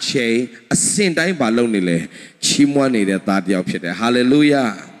ညအချိန်အစဉ်တိုင်းပါလုပ်နေလေချီးမွမ်းနေတဲ့သားတယောက်ဖြစ်တယ်ဟာလေလုယာ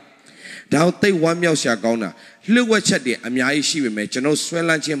ဒါသိဝမ်းမြောက်ရှာကောင်းတာလှုပ်ဝက်ချက်တွေအများကြီးရှိပေမဲ့ကျွန်တော်ဆွဲလ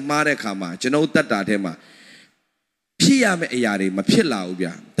န်းခြင်းမှားတဲ့ခါမှာကျွန်တော်တတ်တာထဲမှာဖြစ်ရမယ့်အရာတွေမဖြစ်လာဘူး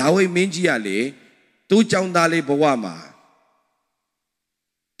ဗျာဒါဝိမင်းကြီးကလေသူ့ကြောင့်သားလေးဘဝမှာ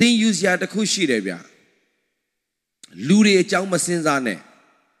သင်ယူစရာတစ်ခုရှိတယ်ဗျာလူတွေအကြောင်းမစင်စားနဲ့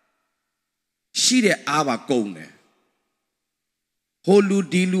ရှိတဲ့အားပါကုန်တယ်ဟိုလူ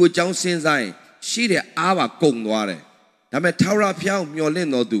ဒီလူအကြောင်းစဉ်းစားရင်ရှိတဲ့အားပါကုန်သွားတယ်ဒါပေမဲ့ထာဝရဘုရားကိုမျှော်လင့်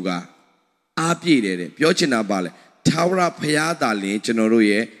တော်သူကအားပြည့်တယ်တဲ့ပြောချင်တာပါလေထာဝရဘုရားသာလျှင်ကျွန်တော်တို့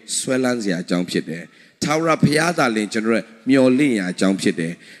ရဲ့ဆွဲလန်းစရာအကြောင်းဖြစ်တယ်ထာဝရဘုရားသာလျှင်ကျွန်တော်ရဲ့မျှော်လင့်ရာအကြောင်းဖြစ်တ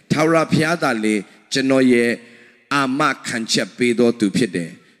ယ်ထာဝရဘုရားသာလျှင်ကျွန်တော်ရဲ့အာမခံချက်ပေးတော်သူဖြစ်တ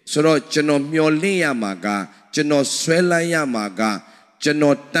ယ်ဆိုတော့ကျွန်တော်မျှော်လင့်ရမှာကကျွန်တော်ဆွဲလန်းရမှာကကျွန်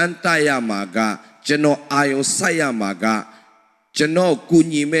တော်တန်းတရမှာကကျွန်တော်အာယုံစိုက်ရမှာကကျွန်တော်ကူ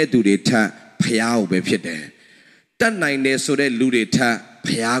ညီမဲ့သူတွေထက်ဘုရားကိုပဲဖြစ်တယ်တတ်နိုင်တယ်ဆိုတဲ့လူတွေထက်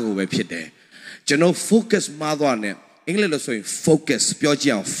ဘုရားကိုပဲဖြစ်တယ်ကျွန်တော် focus မှားသွားတယ်အင်္ဂလိပ်လိုဆိုရင် focus ပြောကြ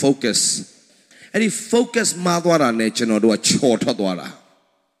ည့်အောင် focus အဲ့ဒီ focus မှားသွားတာနဲ့ကျွန်တော်တို့ကချော်ထွက်သွားတာ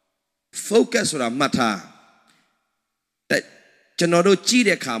focus ဆိုတာမှတ်ထားကျွန်တော်တို့ကြည့်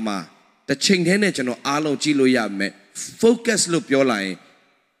တဲ့အခါမှာတစ်ချိန်တည်းနဲ့ကျွန်တော်အားလုံးကြည့်လို့ရမယ် focus လို့ပြောလိုက်ရင်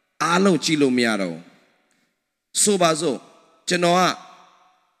အားလုံးကြည့်လို့မရတော့ဆိုပါစို့ကျွန်တော်က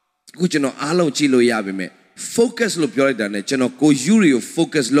အခုကျွန်တော်အားလုံးကြည့်လို့ရပါမယ် focus လို့ပြောလိုက်တာနဲ့ကျွန်တော်ကိုယူရီကို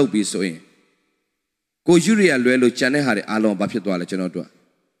focus လုပ်ပြီးဆိုရင်ကိုယူရီကလွဲလို့ကြံတဲ့ဟာတွေအားလုံးဘာဖြစ်သွားလဲကျွန်တော်တို့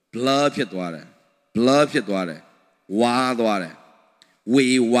blur ဖြစ်သွားတယ် blur ဖြစ်သွားတယ်ဝါသွားတယ်ဝေ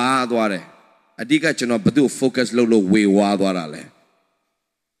ဝါသွားတယ်အဓိကကျွန်တော်ဘယ်သူ focus လုပ်လို့ဝေဝါသွားတာလဲ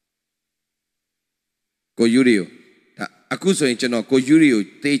ကိုယူရီကိုဒါအခုဆိုရင်ကျွန်တော်ကိုယူရီကို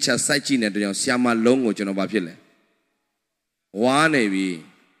တေချာစိုက်ကြည့်နေတဲ့ကြောင့်ဆီယာမလုံးကိုကျွန်တော်ဘာဖြစ်လဲဝါနေပြီ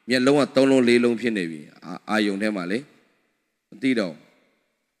မျက်လုံးက3လုံး4လုံးဖြစ်နေပြီအာယုံထဲမှာလေမသိတော့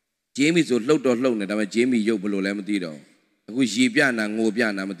ဂျေးမီဆိုလှုပ်တော့လှုပ်နေဒါပေမဲ့ဂျေးမီရုပ်ဘယ်လိုလဲမသိတော့အခုရေပြနာငိုပြ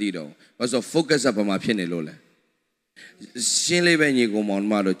နာမသိတော့ဘာလို့ဆို focus ကဘာမှဖြစ်နေလို့လဲ ရှင်းလေးပဲညီကောင်မောင်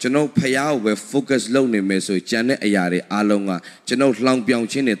မတို့ကျွန်တော်ဖျားကိုပဲ focus လုပ်နေမယ်ဆိုကြံတဲ့အရာတွေအားလုံးကကျွန်တော်လှောင်ပြောင်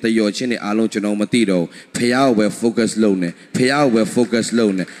ခြင်းနဲ့တယောခြင်းနဲ့အားလုံးကျွန်တော်မသိတော့ဖျားကိုပဲ focus လုပ်နေဖျားကိုပဲ focus လု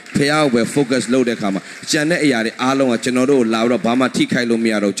ပ်နေဖျားကိုပဲ focus လုပ်တဲ့အခါမှာကြံတဲ့အရာတွေအားလုံးကကျွန်တော်တို့လာတော့ဘာမှထိခိုက်လို့မ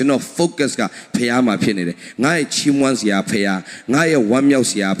ရတော့ကျွန်တော် focus ကဖျားမှာဖြစ်နေတယ်ငါ့ရဲ့ချီးမွမ်းစရာဖျားငါ့ရဲ့ဝမ်းမြောက်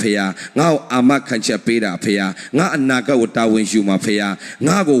စရာဖျားငါ့ကိုအာမခံချက်ပေးတာဖျားငါအနာဂတ်ကိုတာဝန်ယူမှာဖျား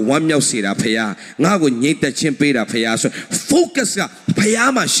ငါ့ကိုဝမ်းမြောက်စေတာဖျားငါ့ကိုငြိမ်သက်ခြင်းပေးတာဖျားဆို focus က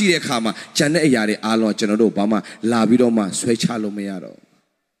ဖျားမှာရှိတဲ့အခါမှာဂျန်တဲ့အရာတွေအားလုံးကျွန်တော်တို့ဘာမှလာပြီးတော့မှဆွဲချလို့မရတော့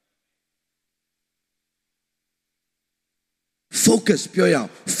focus ပြောရအောင်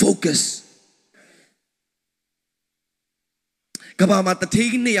focus ကဘာမှာတထေး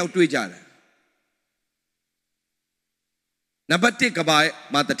နှစ်ယောက်တွေ့ကြတယ်နံပါတ်1ကဘာ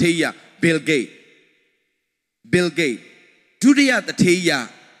မှာတထေးရ Bill Gates ဒုတိယတထေးရ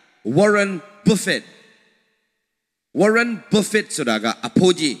Warren Buffett ဆိုတာကအ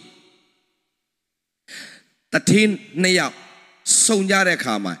ဖိုးကြီးတထင်းနှစ်ယောက်စုံကြတဲ့အ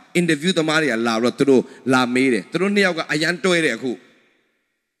ခါမှာ interview သမားတွေကလာတော့သူတို့လာမေးတယ်သူတို့နှစ်ယောက်ကအရန်တွဲတယ်အခု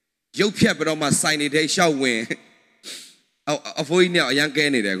ရုပ်ဖြတ်ပြီးတော့မှစိုင်နေတဲ့ရှောက်ဝင်အဖိုးကြီးနှစ်ယောက်အရန်ကဲ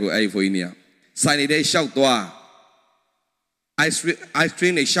နေတယ်အခုအဲ့ဒီအဖိုးကြီးနှစ်ယောက်စိုင်နေတဲ့ရှောက်သွား ice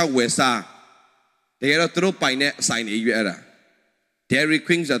cream တွေရှောက်ဝယ်စားတကယ်တော့သူတို့ပိုင်တဲ့စိုင်တွေရွေးအဲ့ဒါ Dairy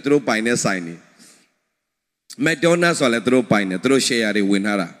Queen ဆိုသူတို့ပိုင်တဲ့စိုင်တွေMcDonald's ဆိုလည်းသူတို့ပိုင်တယ်သူတို့ share တွေဝင်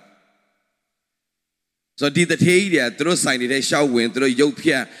ထားတာဆိုဒီတထေးကြီးတွေသူတို့ဆိုင်နေတဲ့ရှောက်ဝင်သူတို့ရုပ်ဖြ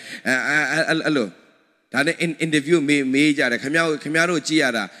တ်အဲ့လိုဒါနဲ့ interview မေးကြတယ်ခင်ဗျားတို့ကြည့်ရ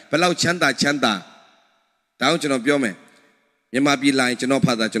တာဘယ်လောက်ချမ်းသာဒါအောင်ကျွန်တော်ပြောမယ်မြန်မာပြည်လိုင်းကျွန်တော်ဖ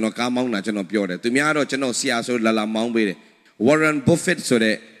တ်တာကျွန်တော်ကားမောင်းတာကျွန်တော်ပြောတယ်သူများတော့ကျွန်တော်ဆရာဆိုလာမောင်းပေးတယ် Warren Buffett ဆို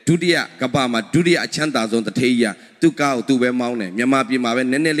တဲ့ဒုတိယကမ္ဘာမှာဒုတိယအချမ်းသာဆုံးတထေးကြီးကသူ့ကားကိုသူပဲမောင်းတယ်မြန်မာပြည်မှာပဲ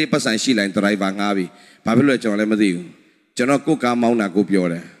နည်းနည်းလေးပတ်စံရှိလိုက် driver ငှားပြီဘာဖြစ်လို့ကျွန်တော်လည်းမသိဘူးကျွန်တော်ကိုကားမောင်းတာကိုပြော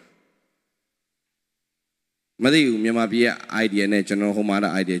တယ်မသိဘူးမြန်မာပြည်ရဲ့ idea နဲ့ကျွန်တော်ဟိုမှာ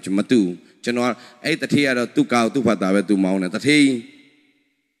တဲ့ idea ကျွန်မတူကျွန်တော်အဲ့တထေးကတော့သူ့ကားကိုသူ့ဖတ်တာပဲသူမောင်းတယ်တထေး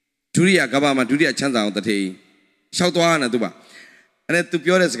ဒုတိယကမ္ဘာမှာဒုတိယချမ်းသာအောင်တထေးရှောက်သွားတယ်သူပါအဲ့သူ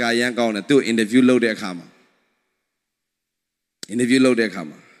ပြောတဲ့စကားအရန်ကောင်းတယ်သူ interview လုပ်တဲ့အခါမှာ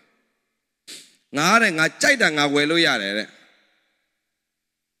ငါကြိုက်တာငါဝယ်လို့ရတယ်တဲ့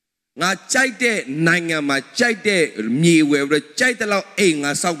ငါကြိုက်တဲ့နိုင်ငံမှာကြိုက်တဲ့မြေဝယ်ပြီးတော့ကြိုက်တဲ့လောက်အိမ်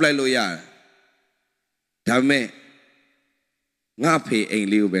ငါစောက်လိုက်လို့ရတယ်ဒါပေမဲ့ငါဖေအိမ်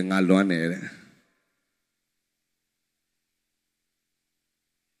လေးကိုပဲငါလွမ်းနေတယ်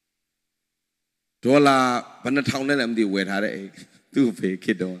ဒေါ်လာဘယ်နှထောင်နဲ့လည်းမသိဝယ်ထားတဲ့အိမ်သူ့ဖေခ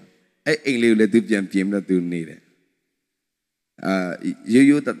စ်တော့အဲ့အိမ်လေးကိုလည်းသူပြန်ပြင်ပြီးတော့သူနေတယ်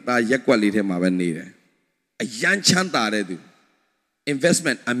ရိုးတရက်ကွက်လေးထဲမှာပဲနေတယ်အရန်ချမ်းသာတဲ့သူ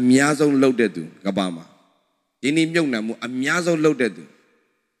investment အများဆုံးလုပ်တဲ့သူကဘာမှာဒီနေ့မြုပ်နှံမှုအများဆုံးလုပ်တဲ့သူ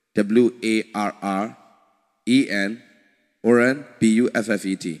WARREN Warren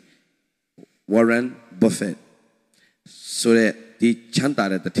Buffett Warren Buffett ဆိုတဲ့ဒီချမ်းသာ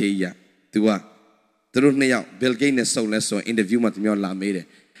တဲ့တထေးကြီးသူကသူတို့နှစ်ယောက် Bill Gates နဲ့ဆုံလဲဆို interview မှာသူမျိုးလာမေးတယ်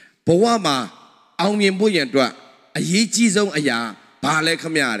ဘဝမှာအောင်မြင်ဖို့ရန်အတွက်အရေးကြီးဆုံးအရာဘာလဲခ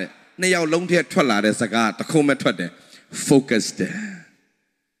မရတဲ့နှစ်ယောက်လုံးထဲထွက်လာတဲ့စကားတစ်ခုမှထွက်တယ် focused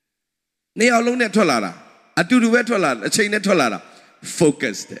နှစ်ယောက်လုံးနဲ့ထွက်လာတာအတူတူပဲထွက်လာအချိန်နဲ့ထွက်လာတာ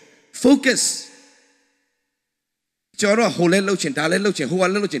focus ကျော်တော့ဟိုလဲလှုပ်ချင်ဒါလဲလှုပ်ချင်ဟိုက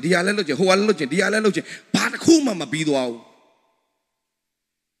လဲလှုပ်ချင်ဒီကလဲလှုပ်ချင်ဟိုကလဲလှုပ်ချင်ဒီကလဲလှုပ်ချင်ဘာတစ်ခုမှမပြီးသွားဘူး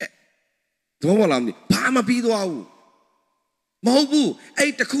တော့မလားဘာမှပြီးသွားဘူးမဟုတ်ဘူး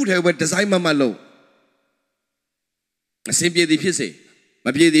အဲ့တစ်ခုတည်းပဲဒီဇိုင်းမလုပ်အစင်ပြေသည်ဖြစ်စေမ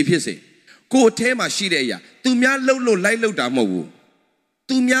ပြေသည်ဖြစ်စေကိုယ်အထဲမှာရှိတဲ့အရာသူများလှုပ်လို့လိုက်လှုပ်တာမဟုတ်ဘူး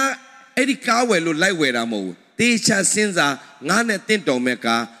သူများအဲ့ဒီကားဝယ်လို့လိုက်ဝယ်တာမဟုတ်ဘူးတေချာစဉ်းစားငါနဲ့တင့်တော်မဲ့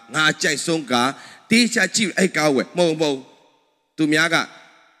ကားငါကြိုက်ဆုံးကားတေချာကြည့်အဲ့ကားဝယ်မဟုတ်သူများ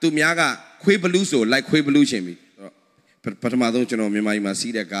ကခွေးဘလူးဆိုလိုက်ခွေးဘလူးရှင်ပြီပထမဆုံးကျွန်တော်မြန်မာပြည်မှာ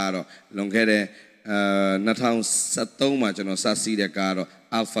စီးတဲ့ကားကတော့လွန်ခဲ့တဲ့2013မှာကျွန်တော်စစီးတဲ့ကားကတော့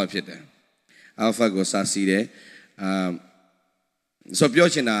Alpha ဖြစ်တယ် Alpha ကိုစစီးတယ်ဆိုပြော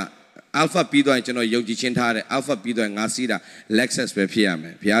ချင်တာ Alpha ပြီးတော့ကျွန်တော်ယုံကြည်ခြင်းထားတယ် Alpha ပြီးတော့ငါစီးတာ Lexus ပဲဖြစ်ရမ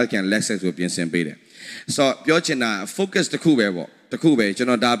ယ်ဘုရားခင် Lexus ကိုပြင်ဆင်ပေးတယ်ဆိုပြောချင်တာ focus တစ်ခုပဲပေါ့တစ်ခုပဲကျွန်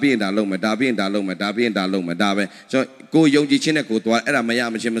တော်ဒါပြီးရင်ဒါလုပ်မယ်ဒါပြီးရင်ဒါလုပ်မယ်ဒါပြီးရင်ဒါလုပ်မယ်ဒါပဲကျွန်တော်ကိုယုံကြည်ခြင်းနဲ့ကိုသွားအဲ့ဒါမရ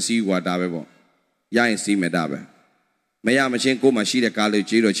မချင်းမစီးဘူးကွာဒါပဲပေါ့ရရင်စီးမယ်ဒါပဲမရမချင်းကိုမှရှိတဲ့ကားလေး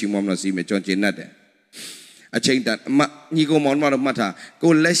ကြီးတော့ချီးမွမ်းမလို့စီးမယ်ကျွန်တော်ကျင်တတ်တယ်အချိန်တန်ညီကောင်မောင်တို့မှတ်ထား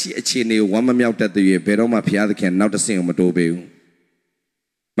ကိုလက်ရှိအခြေအနေကိုဝမ်းမမြောက်တတ်တဲ့ဘယ်တော့မှဘုရားသခင်နောက်တစ်ဆင့်ကိုမတိုးပေးဘူး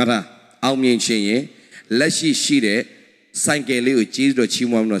မှတ်ထားအောင်မြင်ခြင်းရင်လက်ရှိရှိတဲ့စိုင်ကယ်လေးကိုကြီးတော့ချီး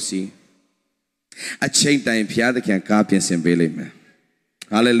မွမ်းမလို့စီး A chain time Piada can carpins and Billy man.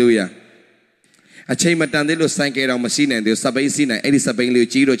 Hallelujah. A chain matandelo sank it on Messina and the Sabasina, Elisabeth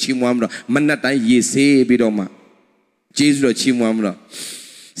Chiro Chimwamra, Manata ye say Bidoma. Jesus Chimwamra.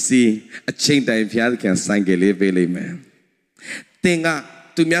 See, a chain time Piada can sank a Billy man. Tinga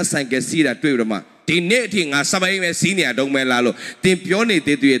to me sank a seed at Twiroma. Tinating a Sabay senior, don't me lalo. Tim Pioni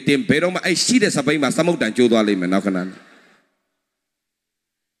did you a Tim Pedoma. I see the Sabay, some of the Jodalim and Nakanan.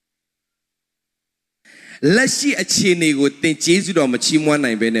 Let's see a chini would think Jesus or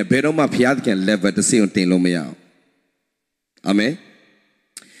Machimwan and Bene, Bedoma Piat can lever the same thing Lomea. Amen.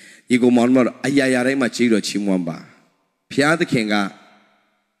 You go Monmor, Ayare Machiro Chimwamba. Piat the Kinga.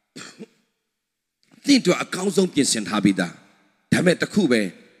 Think to a council Pinson Habida. Tamet the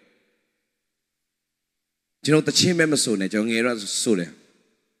Kube. Do you know the chamber so net, young era sole?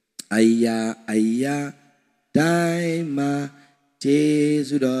 Aya, Daima,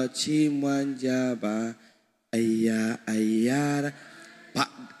 Jesus or Chimwanjaba. Aya.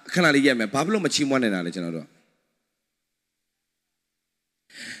 Can I hear me? Pablo Machimwan and Alexander.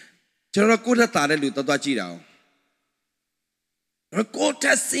 Cherakuta Tare Luta Chirao.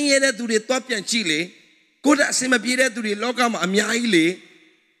 Kota Singere to the Topian Chile. Kota Simapira to the Locam Amiaile.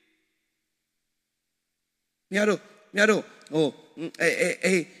 Miaro, oh,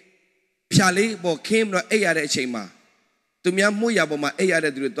 Piali, bo came no Ayare Chema. To me, Moya Boma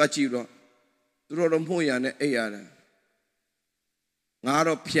Ayare to the Tachiro. Moya and Ayare.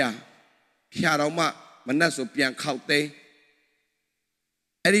 Naro Pia, Piaroma, Manaso Pian Caute.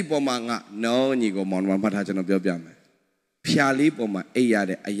 Eri Bomanga, no, Nigo Mon, one Patajan of Yobiam. Piali Boma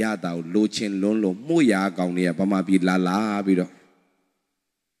Ayare, Ayada, Lochin, Lolo, Moya, Gaunia, Bama be la la, bido.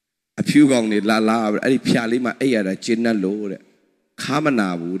 A few gong ni la la, Eri Pialima Ayara, China Lord,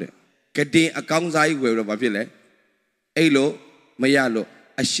 Kamana wood. Kadi a Gongzai will of a ville. Elo, Mayalo,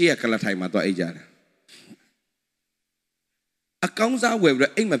 a sheer Kalataimato Ajara. A Gongza will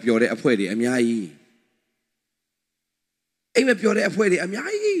aim up your appointee, Amiai. Aim up your appointee,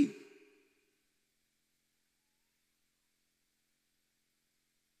 Amiai.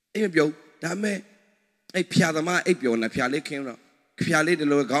 Aim up your dame. A Piadama, a pion, a Piale came. Piale the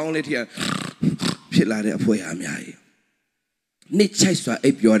lower gauntlet here. Pilade appointee, Amiai. Nichai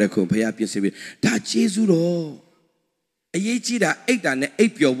a pior compare Piacibi. That Jesu. A yechida, 8 and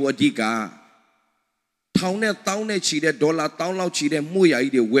 8 your wadiga. Town cheated, dollar, town loud cheated,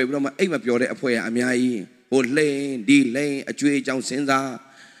 Muya, the web, aim up your appointee, Amiai. Old lane, D lane, a tree John Senza.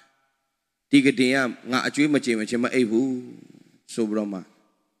 Digadim, not a dream machine, which Ebu. So Broma.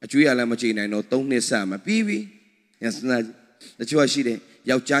 A tree alamachine, I know, Tony Sam, a peewee. Yes, not the Chuashide,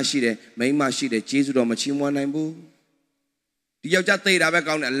 Yauchashide, Maima Shide, Jesus or Machimwan and Boo. Yaucha take a back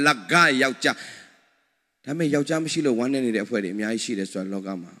on a lagai Yaucha. Tame Yaucham Shilo one in the way, me I see the swallow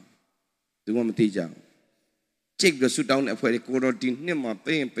logama. The woman teacher. Check the suit down for the quarter dinner,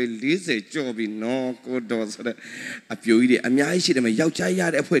 pay police, a job in no good doors. A few idiot, and I see them a Yaucha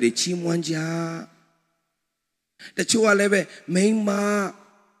yard for the Chimwanja. The Chua leve, Maima.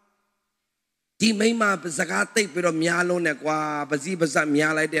 Di Maima, Zagate, pero Mialo Negua, Bazibaza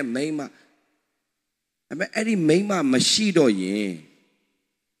Miala de Maima. I mean, Eddie Maima Mashido ye.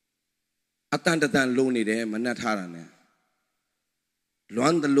 Atandatan lonely there, Manatarana.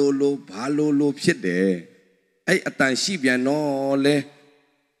 Luan the Lolo, Balo Lo Pide. Ay atan Shibia no le.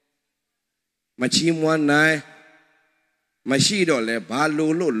 Machim one night. Mashido le,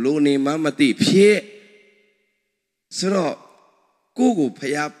 Balo Lo, Loni Mamati, Pie. So, Google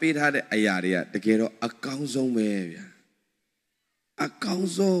Paya paid had a area, the ghetto, a council area. A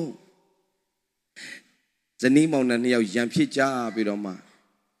council. The name on the near Yampija Bidoma.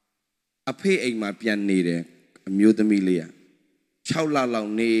 A pay a my pian needed, a mutamilia. Chowla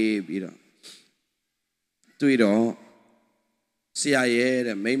long ne bida. Do it all. CIA,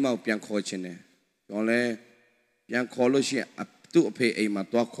 the Mayma Pian Cochine. Only Pian Coloshi up to pay a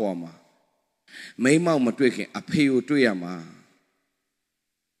matwakoma. Mayma Matwiki, a pay you to Yama.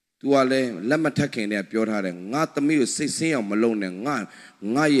 To Ale, Lamatakin, their pure heart, not the meal 6 on Malone and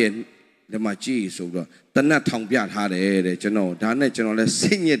Ngayen. The machi so the not tongue beat had a general, done it general,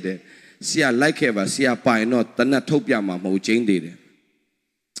 sing it. See, I like ever, see, I buy not the not topia mamma, Jane did.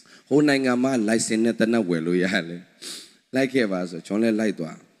 Honangama, licensing it and a well, like ever as a chonel light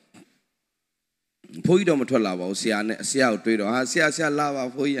one. Poidom to lava, see out to it, see lava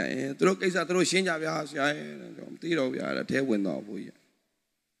for you. Throw case at throw change of your house, Tiro, we are a tail window for you.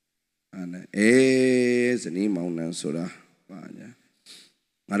 And it's an email and soda.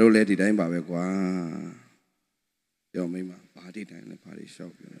 I don't let it in by Gua. Yo, Mima, party time, the party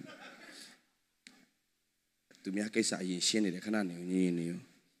shop. To me, I guess I shin it, I can't knew.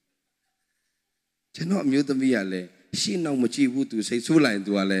 ကျွန်တော်အမျိုးသမီးကလည်းရှင်းအောင်မကြည့်ဘူးသူစိတ်ဆိုးလိုက်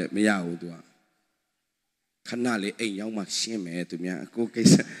သူကလည်းမရဘူးသူကခဏလေးအိမ်ရောက်မှရှင်းမယ်သူများကိုကိစ္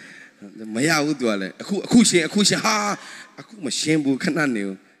စမရဘူးသူကလည်းအခုရှင်းဟာအခုမရှင်းဘူးခဏနေ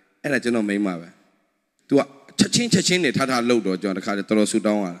ဦးအဲ့ဒါကျွန်တော်မိမပဲသူကချက်ချင်းနေထားလှုပ်တော့ကျွန်တော်တခါတည်းတော်တော်ဆူ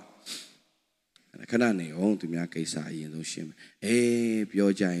တောင်းရတာခဏနေအောင်သူများကိစ္စအရင်ဆုံးရှင်းမယ်အေးပြော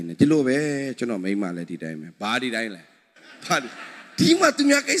ကြရင်ဒီလိုပဲကျွန်တော်မိမလည်းဒီတိုင်းပဲဘာဒီတိုင်းလဲဘာဒီမှာသူ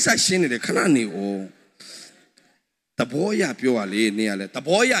များကိစ္စရှင်းနေတယ်ခဏနေအောင်တဘောရပြောရလေနေရလဲတ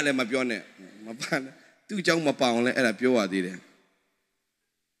ဘောရလည်းမပြောနဲ့မပါနဲ့သူ့အကြောင်းမပါအောင်လဲအဲ့ဒါပြောရသေးတယ်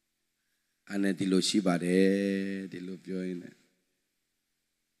အဲ့ဒီလိုရှိပါတယ်ဒီလိုပြောရင်လည်း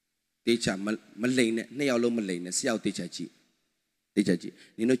တေချာမလိန်နဲ့နှစ်ယောက်လုံးမလိန်နဲ့ဆရာတေချာကြည့်န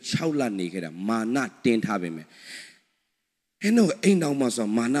င်တို့6လနေခဲ့တာမာနတင်းထားပဲမယ်ဟင်းတို့အိမ်တောင်မှာဆို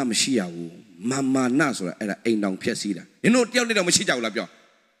မာနမရှိရဘူးမာနဆိုတာအဲ့ဒါအိမ်တောင်ဖြက်စီးတာနင်တို့တယောက်တည်းတော့မရှိကြဘူးလားပြော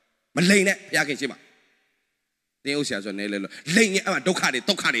မလိန်နဲ့ဘုရားခင်ရှိမှာတင်းဥဆရာဆိုနေလေလို့လိန်ရင်အဲ့မှာဒုက္ခ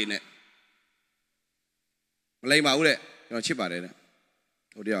တွေနဲ့မလိန်ပါဘူးတဲ့ကျွန်တော်ချစ်ပါတယ်တဲ့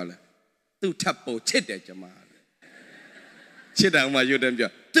ဟိုတယောက်လဲသူ့ထပ်ပိုချစ်တယ်ကျမချစ်တယ်မှရွတ်တယ်ပြော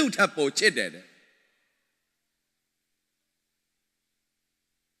သူ့ထပ်ပိုချစ်တယ်တဲ့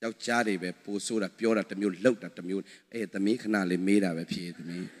ယောက်ျားတွေပဲပိုဆိုးတာပြောတာတစ်မျိုးလှုပ်တာတစ်မျိုးအဲ့သမီးခဏလေးမေးတာပဲဖြစ်သ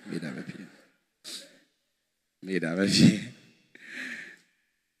မီးမေးတာပဲဖြစ်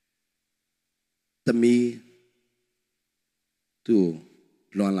သမီးသူ့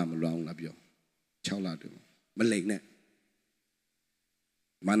လွမ်းလာမလွမ်းလားပြော6လတူမလိမ့်နဲ့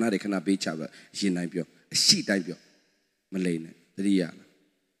မာနတွေခဏပေးချပဲရင်တိုင်းပြောအရှိတိုင်းပြောမလိမ့်နဲ့သတိရလား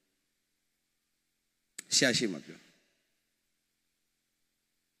ရှာရှိမှာပြော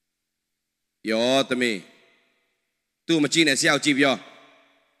သမီးသူ့မကြည့်နဲ့ဆရာကိုကြည့်ပြော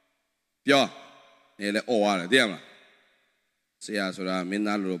နေလေအော်ရတယ်သိရမလားဆရာဆိုတာမင်း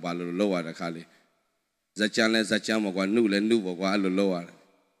သားလိုဘာလို့လောက်ရတဲ့ခါလေးဇက်ချမ်းလဲဇက်ချမ်းပေါ့ကွာနှုလဲနှုပေါ့ကွာအဲ့လိုလောက်ရတယ်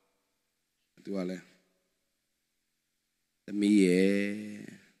သူကလည်းသမီးရဲ့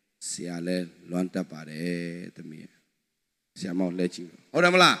ဆရာလဲလွမ်းတတ်ပါတယ်သမီးဆရာမောင်လက်ကြည့်ဟုတ်တ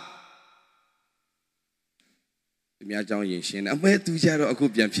ယ်မလားသူများကြောင်းရင်ရှင်းတယ်အမဲသူကြတော့အခု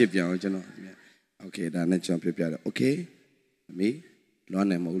ပြန်ဖြစ်ပြန်အောင်ကျွန်တော်โอเคဒါနဲ့ကျွန်တော်ပြပြတော့โอเคအမေလွမ်း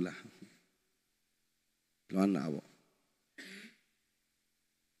နိုင်မဟုတ်လားလွမ်းတာပေါ့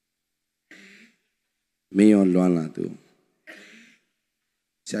မင်းရောလွမ်းလာသူ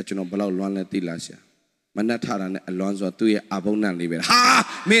ဆရာကျွန်တော်ဘယ်လောက်လွမ်းလဲသိလားဆရာမနှက်ထတာနဲ့အလွမ်းဆိုသူ့ရဲ့အဘုံနံလေးပဲဟာ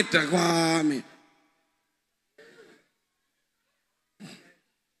မင်းတကွာမင်း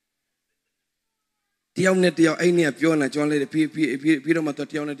တယောက်နဲ့တယောက်အဲ့နဲ့ပြောနေကျွန်တော်လေးပြီးတော့မှ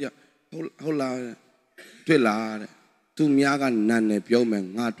တယောက်နဲ့တယောက်ဟုတ်လားတွေ့လားတဲ့သူများကနန်နဲ့ပြောမယ်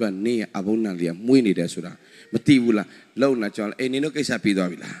ငါအတွက်နေရအဘုံနံလေးကမှုေးနေတယ်ဆိုတာမသိဘူးလားလုံနေကျွန်တော်အေးနင်တို့ကိစ္စပြီးသွား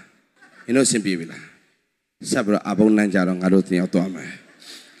ပြီလားနင်တို့ဆင်ပြေပြီလားဆက်ပြီးတော့အဘုံနံကြတော့ငါတို့တင်ရောက်သွားမယ်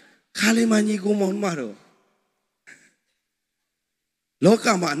ခါလေးမကြီးကိုမောင်မတို့လောက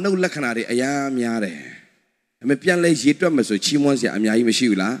မှာအနှုတ်လက္ခဏာတွေအများများတယ်ဒါပေမဲ့ပြန်လဲရေတွက်မယ်ဆိုချီးမွမ်းစရာအများကြီးမရှိ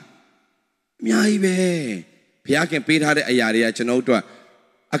ဘူးလားအများကြီးပဲဘုရားခင်ပေးထားတဲ့အရာတွေကကျွန်တော်တို့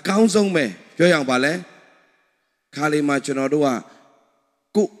အကောင်းဆုံးပဲပြောရအောင်ပါလဲခါလေးမှာကျွန်တော်တို့က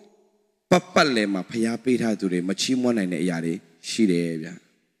ကိုပတ်လဲမှာဘုရားပေးထားသူတွေမချီးမွမ်းနိုင်တဲ့အရာတွေရှိတယ်ဗျာ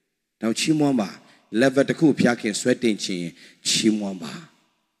တော့ချီးမွမ်းပါ level တစ်ခုဘုရားခင်ဆွဲတင်ခြင်းချီးမွမ်းပါ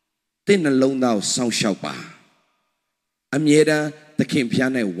တင့်နှလုံးသားကိုစောင့်ရှောက်ပါအမြဲတမ်းသခင်ဖျား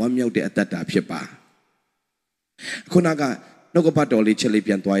၌ဝမ်းမြောက်တဲ့အသက်တာဖြစ်ပါခုနကနှုတ်ကပတ်တော်လေးချက်လေး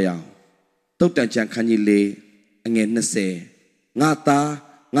ပြန်သွားရအောင်တုတ်တန်ချံခန်းကြီးလေးအငယ်20ငါသား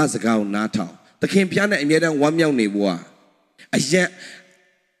ငါစကားကိုနားထောင်သခင်ဖျား၌အမြဲတမ်းဝမ်းမြောက်နေဖို့အရက်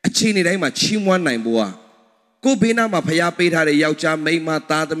အချိန်တိုင်းမှာချီးမွမ်းနိုင်ဖို့ကိုဘေးနားမှာဖျားပေးထားတဲ့ယောက်ျားမိန်းမ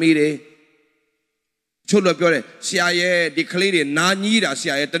သားသမီးတွေချို့လို့ပြောတယ်ဆရာရဲ့ဒီကလေးတွေနာကြီးတာဆ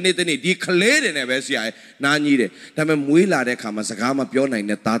ရာရဲ့တနေ့ဒီကလေးတွေနဲ့ပဲဆရာရဲ့နာကြီးတယ်ဒါပေမဲ့မွေးလာတဲ့ခါမှာစကားမပြောနိုင်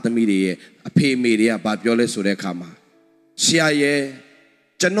တဲ့သားသမီးတွေရဲ့အဖေမေတွေကဘာပြောလဲဆိုတဲ့ခါမှာဆရာရဲ့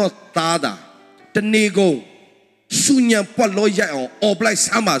ကျွန်တော်သားတာတနေ့ကုန်စူညံပွက်လို့ရအောင်အော်ပလိုက်ဆ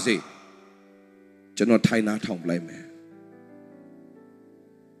မ်းပါစေကျွန်တော်ထိုင်နာထောင်ပလိုက်မယ်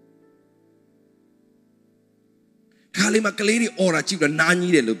ခါလေးမှာကလေးတွေအော်တာကြည့်ပြီးနာ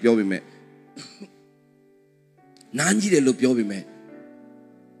ကြီးတယ်လို့ပြောပေမဲ့နားကြီးတယ်လို့ပြောပေမဲ့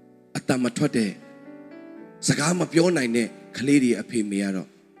အတမထွက်တဲ့စကားမပြောနိုင်တဲ့ကလေးတွေအဖေမေကတော့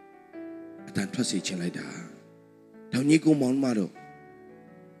အတန်ထွက်စေချင်လိုက်တာတောင်ကြီးကိုမောင်မတို့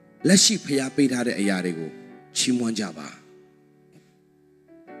လက်ရှိဖျားပေးထားတဲ့အရာတွေကိုချီးမွမ်းကြပါ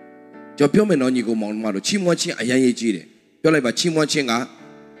ကျွန်တော်ပြောမယ်နော်ညီကိုမောင်မတို့ချီးမွမ်းခြင်းအရန်ရေးကြီးတယ်ပြောလိုက်ပါချီးမွမ်းခြင်းက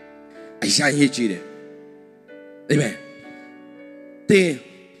အရန်ရေးကြီးတယ်အာမင်သင်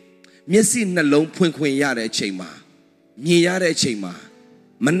Messi na long point when yada chema. Ni yada chema.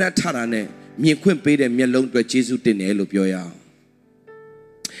 Manatarane, me quint paid me alone to Jesu dinner pioya.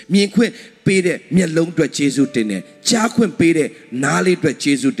 Me quint paid me alone to Jesu dinner. Jaquin paid nali to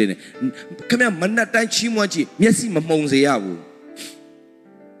Jesu dinner. Come here, Manatan Chimwaji, Messi Mamonzeabu.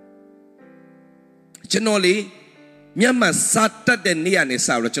 Generally, Myanmar sata de near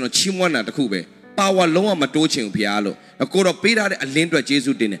Nessa, Chimwana the Kube. Power lower Matoching Pialo. A code of Peter a lindra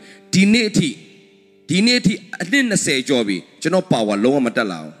Jesu dinner. Dineti, I didn't say Joby. General power lower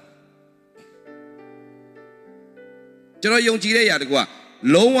Matalao. General Young Gire Yadagua.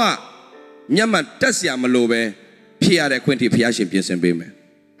 Lower Myanmar Tassia Malobe. Pierre Quinty Piashi Piers and Bime.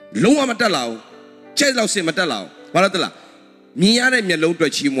 Lower Matalao. Cheslau Sim Matalao. Paratala. Miare me alone to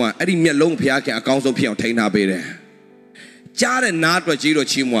Chimwa, adding me alone Piaka, a council pion Taina Bede. Jar and Natra Giro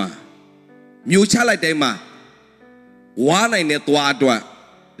Chimwa. Muchala Dema. One in the Tuadua.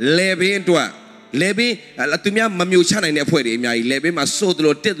 Lebe into a Lebe, Latumia Mamuchana in the Puerima, Lebe, my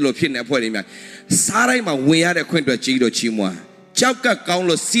sodro titlo pin a Puerima. Sarai ma we are a quinto Giro Chimwa. Chapka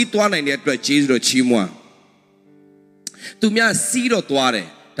Kaulo Situana in the Giro Chimwa. Tumia Sido Tuare.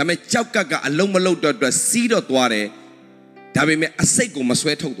 Tame Chapka Alomalo to Sido Tuare. Dabime a sego must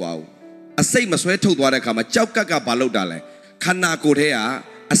sweat to wow. A say must sweat to water come a chauka balodale. Kana Korea,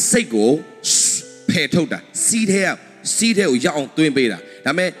 a sego, petoda, seed here, young twin beta.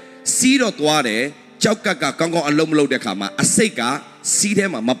 Dame seed of water, chauka congo and lomlo de kama, a sega, seed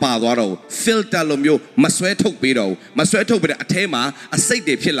him a mapadoro, filter lomio, must sweat to bedo, must sweat to be a tema, a say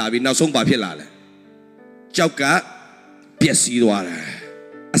de pilavi, now song by pilale. Chauka, piesi water.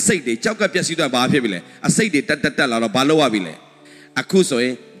 I say they chauka piasida bapibile. I say they tatala baloabile.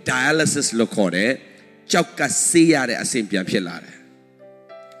 Akusoe dialysis locore. Chauka seare a simpia pilare.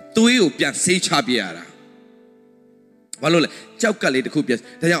 To you pian se chabiara. Valole chauka late cupias.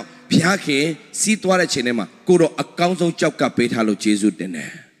 They are piake, si tuare cinema. Kuro a council chauka petalo Jesu dene.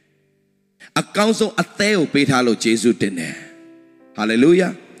 A council a theo petalo Jesu dene.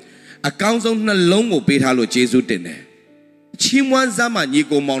 Hallelujah. A council na longo petalo Jesu dene. Chimwan Zama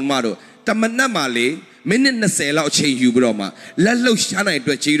Nico Monmaro, Tamanamale, Menin Sela Che Ubroma, Lalo Shana at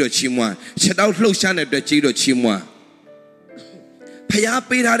Chiro Chimwa, Shadao Shana at Chiro Chimwa. Paya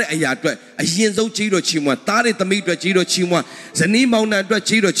Pera Ayatwa, a Yenzo Chiro Chimwa, Tari Tamitra Chiro Chimwa, Zani Mauna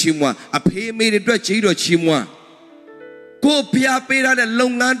Chiro Chimwa, a pay made it Chiro Chimwa. Go Pia Pera and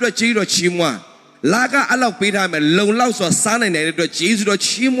Long Nandra Chiro Chimwa. Laga Ala Pera and Long Laus or Sana and Chiro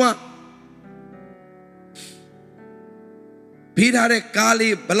Chimwa. Peter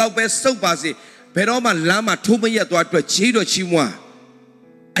Kali, Balaupe Sopasi, Peroma Lama, Tumaya to a Chido Chimwa.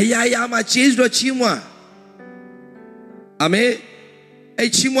 Ayayama Chido Chimwa. Ame, a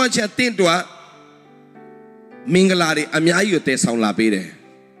Chimwa Chatintua Mingalari, Amiayu te Sound Lapide.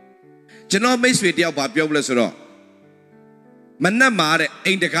 General Mace with your Babiolas ro. Manamare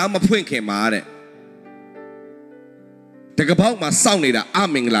ain't the Gama Puinke Mare. The Gaboma sounded a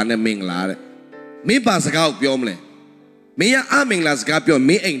Aminglan and Minglare. Me Basagao Biomle. Me ya aming las gapio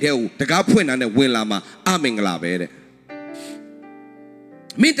me ain't hell the gapwin and the willama aming la bede.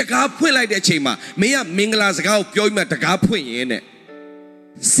 Me the gapwin like the chima, me ya minglas gapio the gapwin in it.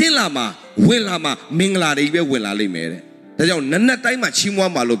 Silama, willama, mingla de willali made. The young nana time at Chimwa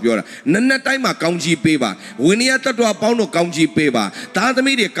Malopura, nana time at County paper, Winniata to a pound of County paper, Tata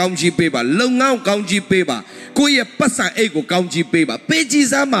media County paper, long out County paper, Koya Pasa Ego County paper,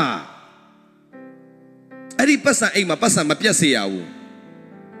 Pejizama. Ari pasa ema pasa mapiasia u.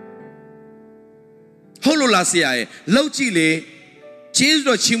 Holo lasia e lochi le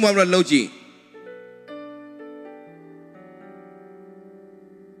Jesu chimwa lochi.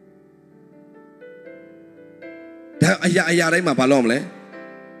 Da aya rai ma balom le.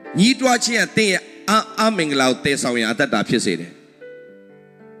 Ni twa chin a tin a minglau te saw yan atata phit se de.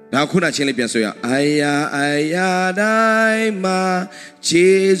 Da khuna chin le pian so ya aya dai ma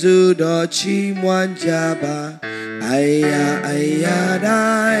Jesu do chimwan jaba aya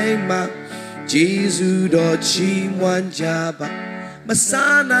dai ma Jesu do chimwan jaba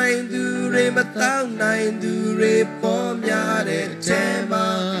masana indure matana indure pomya de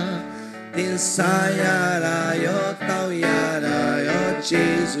tema tinsaya yo tawya yo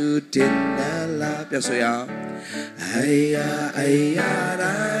Jesu tinala pian so ya aya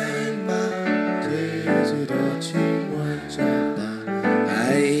dai ma Jesu do chimwan jaba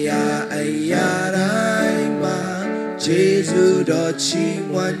aya dai ma Jesu do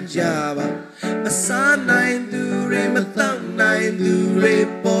chimwan jaba masana indure matana indure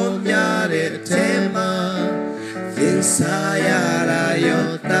pomya de tema tinsaya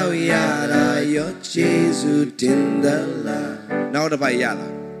yo tawya yo Jesu tinala now the bayala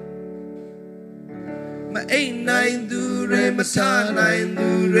Ma ain't nine dure, ma sa nine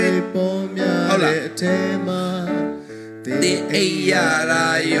dure, Hola. Tema. The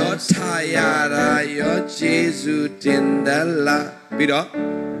ayara yo tayara yo Jesu tindala. Bido.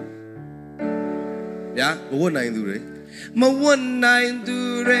 Yeah. What nine do they? Ma one nine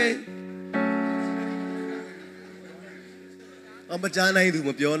dure. Ma cha nine do,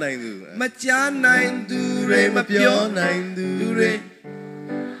 ma pure nine do. Ma cha nine dure, ma pure nine dure.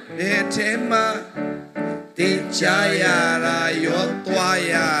 The tema. The chayara yo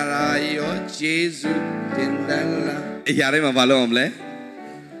toyara yo Jesu tindala. Yare ma balo amle.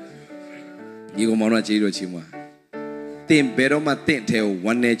 Ni ko mauna chi ro chi ma. Tin be ro ma tin the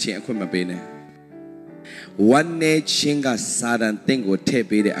one ne chin akwai ma pe ne. One ne chin ga sadan tin ko the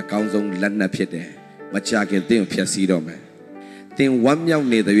pe de akaung song lat na phit de. Ma cha kin tin ko phyat si do me. Tin one myauk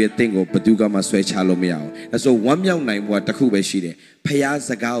ne de yue tin ko batu ka ma swai cha lo ma ya aw. Da so one myauk nai bwa takhu be shi de. Phaya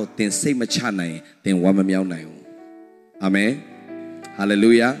saka ko tin sait ma cha nai tin one ma myauk nai aw. Amen.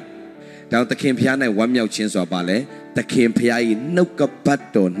 Hallelujah. Down the Kim Piana, one meow chins or ballet, the Kim Piai no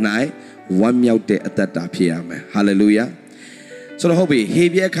capato night, one meow de at that piame. Hallelujah. So the hobby,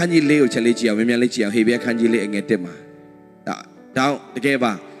 Hebia Kanji Leo Chalicia, Mimialicia, Hebia Kanji Lay and Getima. Down the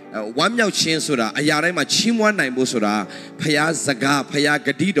Gaba, one meow chins soda, a yarema chimwan night busura, Paya Zaga, Paya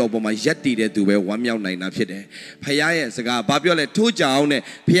Gadido, but my jetty de do one meow night up here. Paya Zaga, Babiola, two jaune,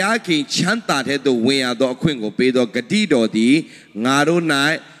 Piaki, Chanta head the way out the Quingo, Pedo, Gadido, the Naru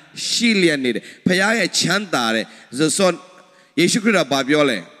night. Shilian need Paya Chantare, the son Yeshua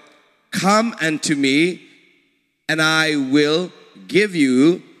Babiole. Come unto me, and I will give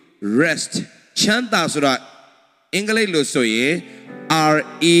you rest. Chanta Sura English Lusoye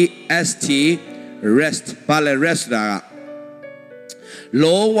REST rest. Bale rest da.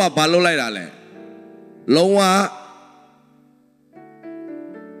 Lowa balolai dale. Lowa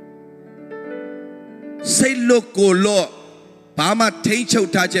say loco lo. Bama tencho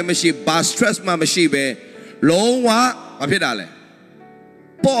taje mashi ba stress ma mashi be lonwa ma phit da le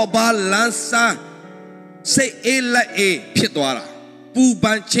paw ba lansa sai a la a phit twa da pu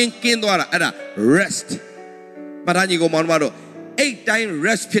ban chin kin twa da ada rest pa da ni ko maung ma do 8 time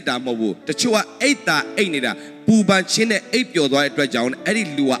rest phit da mo bu tachu wa 8 ta 8 nida pu ban chin ne 8 pyo twa de atwat jaung ai di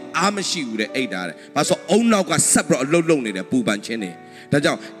lu wa a mashi bu de 8 da de ba so aung naw ka sat pro alot long ne de pu ban chin ne da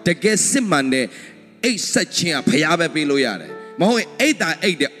jaung takae sit man de 8 sat chin a phaya be pe lo yare Mahoy 8 ta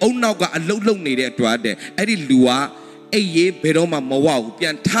 8 de aung naw ka alot long ne de atwat de ai di lu wa 8 ye be do ma ma wa bu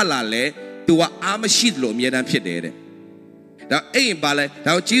pian that la le tu wa a mashi lo amye dan phit de de da 8 ba le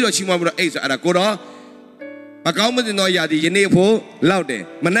da ji ro chi mwa bu do 8 so ada ko do ma kaung ma tin do ya di yene pho laut de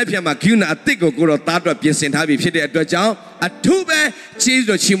manat phyan ma gyuna a tik ko do ta twat pin sin tha bi phit de atwat jaung a thu be ji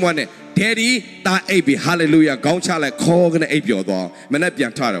ro chi mwa ne Daddy, that AB, hallelujah, gong cha like call gonna ape your dog. Manap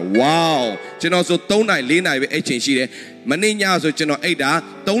yang tada. Wow. Chino so don't I lean I be agent she de. Maninya so chino ada,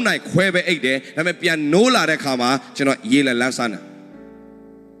 don't I quebe eight de. I may pian no la de kama, chino yela lasana.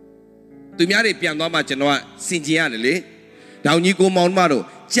 To me, I pian no much no singianely. Down you go Mount Maro.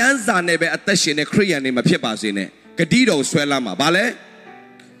 Janza never attached a Korean name of Pipas in it. Gadido swellama, bale.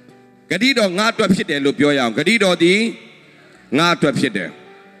 Gadido not to pit and loop your young. Gadido di not to pit there.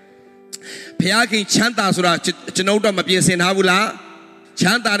 Piaki Chanta Sura Chinoda Mapias in Havula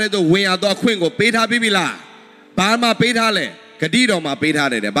Chanta the way out the Quingo, Peta Bibila, Palma Petale, Gadido Ma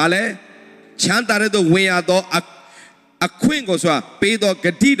Petale, the Bale, Chanta the way out the Quingo, Pedo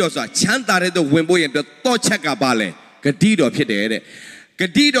Gadido, Chanta the Wimboy and the Tochaka Bale, Gadido Pide,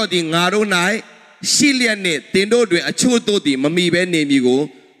 Gadido di Narunai, Shilian, Tindo, a chuto di Mamibe Nemigo,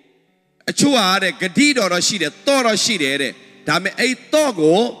 a chua, Gadido or she, the Toro she, Dame a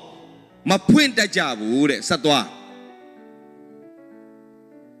togo. Ma point da jabu de satwa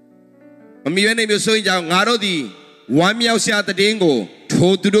Mami yene mi so ja ngaro di wan myauk sia tatin ko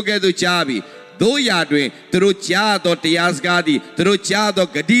tho tu do ke tu ja bi do ya twin tu do ja do taya saka di tu do ja do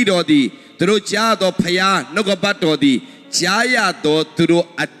gadi do di tu do ja do phaya nokapat do di ja ya do tu do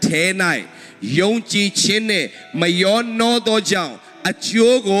athe nai yong ji chin ne mayo no do jaung a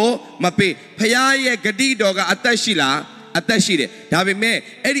chyo ko ma pe phaya ye gadi do ka atat shi la Attashi de, Davime,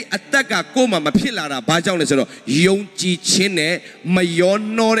 Eddie Attaka Koma, Mapilla, Bajan, Yong Chi Chine,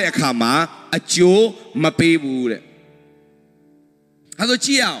 Mayon Nore Kama, a Joe Mapebu. Hado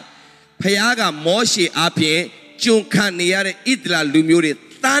Chiao, Payaga Moshi Apie, Jun Kaniare Idla Lumure,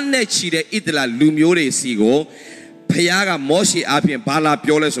 Tane Chide Idla Lumure Sigo, Payaga Moshi Apie, Bala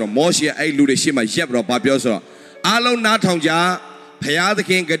Pioles or Moshi A Ludeshima Jebro Babioso, Alo Natonja, Payada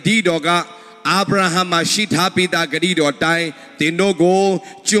King Gadidoga. Abraham Shita Pita Gadido Tai, Tinogo,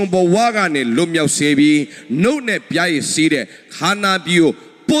 Jumbo Wagane, Lumio Sebi, no ne Piai Side, Hana Bio,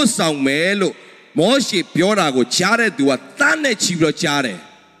 Posang Melo, မောရှေပြောတာကိုကြားတဲ့သူကတန်းနဲ့ချီပြီးတော့ကြားတယ်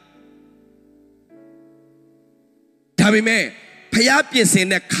ဒါပေမဲ့ဖျားပြင်ဆင်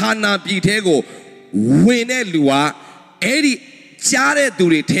တဲ့ခါနာပြည်ထဲကိုဝင်တဲ့လူကအဲ့ဒီကြားတဲ့သူ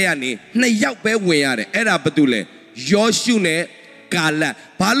တွေထဲကနေနှစ်ယောက်ပဲဝင်ရတယ်အဲ့ဒါဘာတူလဲယောရှုနဲ့ကာလတ်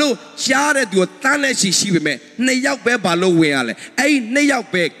ဘာလို့ကြားတဲ့သူကတန်းနဲ့ရှိပေမဲ့နှစ်ယောက်ပဲဘာလို့ဝင်ရလဲအဲ့ဒီနှစ်ယောက်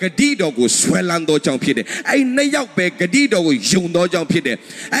ပဲဂတိတော်ကိုဆွဲလန်းသောကြောင့်ဖြစ်တယ်အဲ့ဒီနှစ်ယောက်ပဲဂတိတော်ကိုယုံသောကြောင့်ဖြစ်တယ်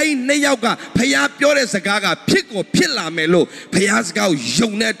အဲ့ဒီနှစ်ယောက်ကဖျားပြောတဲ့စကားကဖြစ်လာမယ်လို့ဖျားစကားကို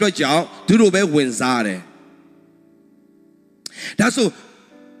ယုံတဲ့အတွက်ကြောင့်သူတို့ပဲဝင်စားတယ်ဒါဆို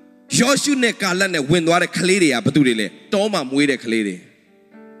ယောရှုနဲ့ကာလတ်နဲ့ဝင်သွားတဲ့ကလေးတွေကဘာတူတွေလဲတောမှာမွေးတဲ့ကလေးတွေ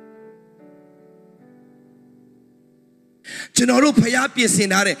ကျွန်တော်တို့ဖျားပြင်ဆင်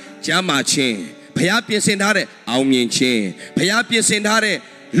ထားတဲ့ကျမ်းမာခြင်းဖျားပြင်ဆင်ထားတဲ့အောင်မြင်ခြင်းဖျားပြင်ဆင်ထားတဲ့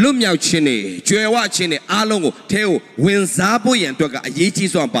လွတ်မြောက်ခြင်းတွေကြွယ်ဝခြင်းတွေအားလုံးကိုထဲကိုဝင်စားဖို့ရန်အတွက်ကအရေး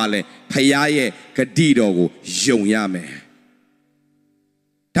ကြီးဆုံးပါလဲဖျားရဲ့ဂတိတော်ကိုယုံရမယ်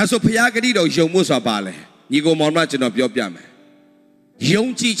ဒါဆိုဖျားဂတိတော်ယုံဖို့ဆိုတာပါလဲညီကိုမောင်မကျွန်တော်ပြောပြမယ်ယုံ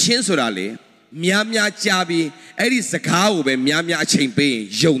ကြည်ခြင်းဆိုတာလေများများကြားပြီးအဲ့ဒီစကားကိုပဲများများအချိန်ပေးရင်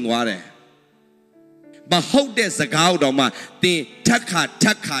ယုံသွားတယ်မဟုတ်တဲ့စကားတော့မှသင်ထက်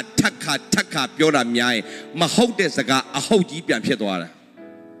ခါပြောတာများရင်မဟုတ်တဲ့စကားအဟုတ်ကြီးပြန်ဖြစ်သွားတယ်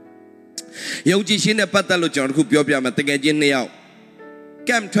ယုံကြည်ခြင်းနဲ့ပတ်သက်လို့ကျွန်တော်တို့ပြောပြမယ်တကယ်ချင်းနှစ်ယောက်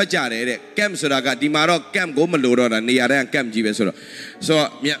ကမ်ထွက်ကြတယ်တဲ့ကမ်ဆိုတာကဒီမှာတော့ကမ်ကိုမလို့တော့တာနေရာတိုင်းကမ်ကြီးပဲဆိုတော့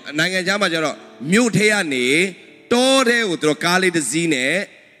နိုင်ငံခြားမှာကျတော့မြို့ထဲကနေတောထဲကိုသူတို့ကားလေးတစ်စီးနဲ့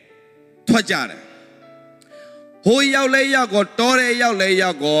ထွက်ကြတယ်ဟိုရောက်လဲရောက်ကောတောထဲရောက်လဲ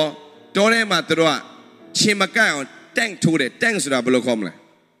ရောက်ကောတောထဲမှာသူတို့ကချင်းမကန့်အောင်တန့်ထိုးတယ်တန့်ဆိုတာဘယ်လိုခေါ်မလဲ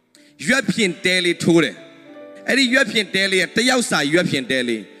ရွက်ဖြင့်တဲလေးထိုးတယ်အဲ့ဒီရွက်ဖြင့်တဲလေးကတယောက်စာရွက်ဖြင့်တဲ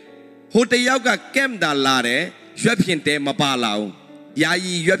လေးဟိုတယောက်ကကမ်တာလာတယ်ရွက်ဖြင့်တဲမပါလာဘူးယာ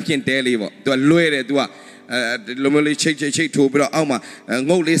ယီရွက်ဖြင့်တဲလေးပေါ့သူကလွဲတယ်သူကလိုမျိုးလေးချိတ်ထိုးပြီးတော့အောက်မှာ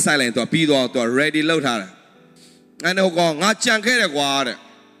ငုတ်လေးစိုက်လိုက်သူကပြီးတော့သူက ready လုပ်ထားတယ်အဲ့တော့ကောငါကြံခဲ့တယ်ကွာတဲ့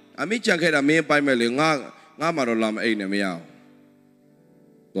အမေကြံခဲ့တာမင်းပိုင်မဲ့လေငါမှတော့လာမအိတ်နဲ့မရအောင်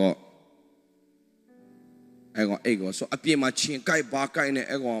တော့အဲ့ကောင်အိတ်ကောဆိုအပြင်မှာချင်းကြိုက်ပါကြိုက်နေ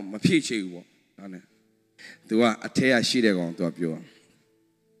အဲ့ကောင်မဖြည့်ချေဘူးပေါ့ဒါနဲ့သူကအထဲရရှိတဲ့ကောင်သူကပြော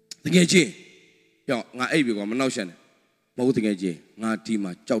တကယ်ချင်းပြောငါအိတ်ပြီကွာမနှောက်ရှက်နဲ့မဟုတ်တကယ်ချင်းငါဒီ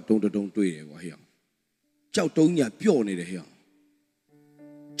မှာကြောက်တုံးတွေ့တယ်ကွာဟဲ့ကြောက်တုံးညာပြော့နေတယ်ဟဲ့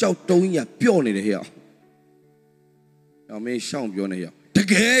ကြောက်တုံးညာပြော့နေတယ်ဟဲ့မင်းရှောင်းပြောနေရောက်တ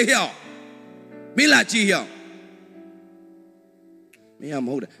ကယ်ရောက်မင်းလာကြည့်ရောက်မင်းကမ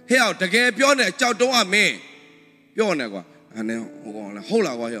ဟုတ်တယ်ဟဲ့ရောက်တကယ်ပြောနေကြောက်တုံးကမင်းပြောနေကွာအဲ့နဲ့ဟိုကောင်လည်းဟုတ်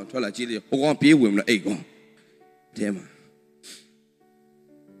လားကွာရောက်ထွက်လာကြည့်လေဟိုကောင်ပြေးဝင်မလို့အိတ်ကောင်တဲမှာ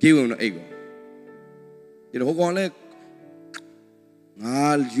ပြေးဝင်မလို့အိတ်ကောင်ဒီဟိုကောင်လည်းငါ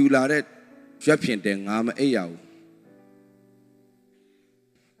ယူလာတဲ့ရွက်ဖြင့်တဲငါမအိတ်ရဘူး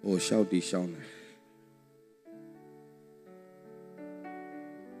ဟိုရှောက်တီရှောင်းနေ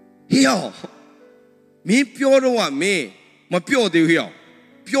ဟေ့မင်းပြောတော့ကမင်းမပြောသေးဘူးဟေ့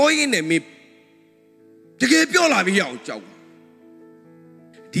ပြောရင်းနဲ့မင်းတကယ်ပြောလာပြီဟေ့ကြောက်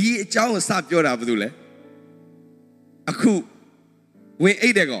ဒီအကြောင်းကိုစပြောတာဘာလို့လဲအခုဝင်အိ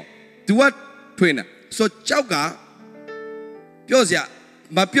တ်တဲ့ကောင် तू ကထွင်တာဆိုကြောက်ကပြောစရာ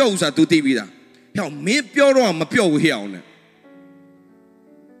မပြောဘူးဆိုတာ तू သိပြီးသားဟေ့မင်းပြောတော့မပြောဘူးဟေ့အောင်နဲ့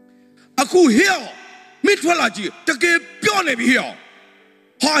အခုဟေ့မင်းထွက်လာကြည့်တကယ်ပြောနေပြီဟေ့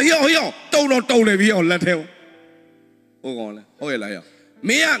ဟာဟေ့တုံနေပြီလက်ထဲဟိုကောင်လဲဟုတ်ရဲ့လားဟေ့မ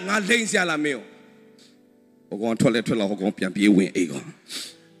င်းကငါလိမ့်စရာလားမင်းဟိုကောင်ထွက်လာဟိုကောင်ပြန်ပြေးဝင်အိတ်ကောင်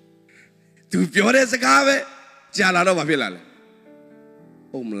သူပြောတဲ့စကားပဲကြာလာတော့မဖြစ်လာလဲ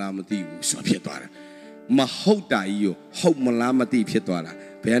ဟုတ်မလားမသိဘူးဆိုဖြစ်သွားတယ်မဟုတ်တာကြီးကိုဟုတ်မလားမသိဖြစ်သွားတာ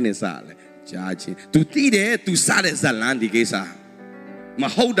ဘယ်ကနေစလဲကြားချင်း तू သိတယ် तू စတဲ့ဇလန်းဒီကိစ္စမ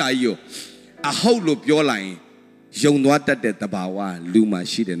ဟုတ်တာကြီးကိုအဟုတ်လို့ပြောလိုက်ရင်ယုံသွားတတ်တဲ့တဘာဝလူမှာ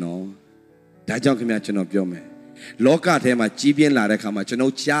ရှိတယ်နော်ဒါကြောင့်ခင်ဗျာကျွန်တော်ပြောမယ်လောကထဲမှာကြီးပြင်းလာတဲ့ခါမှာကျွန်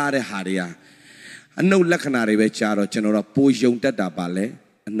တော်ကြားတဲ့ဟာတွေဟာအနုလက္ခဏာတွေပဲကြားတော့ကျွန်တော်တော့ပိုယုံတတ်တာပါလေ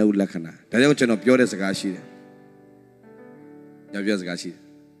အနုလက္ခဏာဒါကြောင့်ကျွန်တော်ပြောတဲ့စကားရှိတယ်ပြောစကားရှိတယ်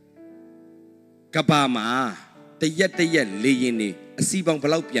ကဘာမှာတရက်လေရင်နေအစီပေါင်းဘ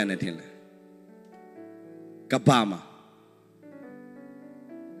ယ်လောက်ပြန်နေထင်လဲကဘာမှာ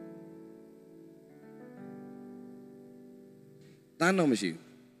တန်းတော့မရှိဘူး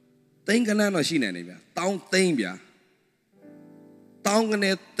သိန်းကနန်းတော့ရှိနေဗျာတောင်းသိန်းဗျာတောင်းကနေ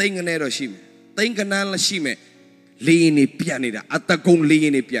သိန်းကနေတော့ရှိမယ်သိန်းကနန်းလည်းရှိမယ်လေရင်နေပြန်နေတာအတကုံလေရ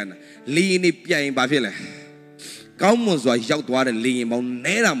င်နေပြန်တာလေရင်နေပြန်ရင်ဘာဖြစ်လဲကောင်းမွန်စွာရောက်သွားတဲ့လေရင်ပေါင်း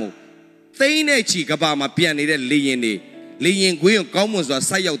နဲတာမဟုတ်သိန်းနဲ့ချီကဘာမှာပြန်နေတဲ့လေရင်နေ Laying Guion Commons or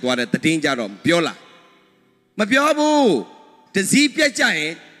Sayo to the danger of Biola. Mabiobu, the Zipia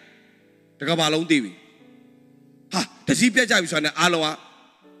Giant, the Cabalon Divi. Ha, the Zipia Giant on the Aloa.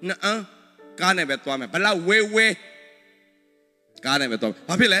 Nuh-uh, Gane Betwame, Pala way. Gane Betom.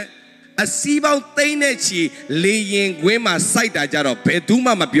 Papile, a Siba Tainachi, laying Guema Saita Jaro,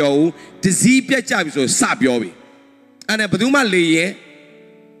 Peduma Mabio, the Zipia Giant or Sabiobi. And a Peduma Laye,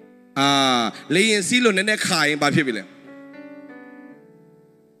 laying Silo and a Kai by Pibile.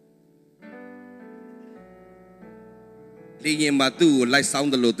 Laying Matu, light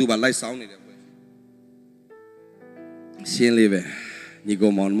sound the Lotu, but light sound in the way. She live.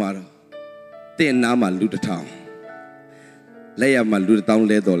 Nigo Monmaro. Then Nama Luda Town. Laya Maluda Town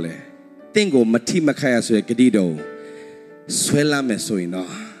Ledole. Tingo Matima Kaya Sue Gadido. Swella Mesoino.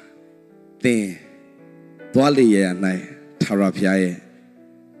 Then Dwali and I, Tarapiae.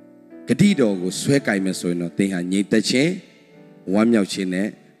 Gadido go Swekai Mesoino. They had Nita Che, Wamyao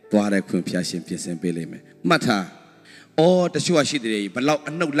Chine, Dwara Quimpiasin Pies and Bilime. Mata. Oh, the Shuashidre, but no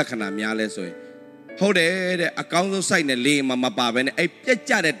Lakana Miale Soy. Hold it, a council sign a lame mamma baben, a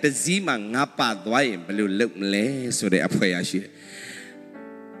picture at the Zima Napa Dwayne, blue look lay, so they appear she.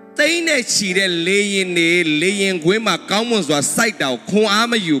 They ne cheated laying Guima commons was sight out,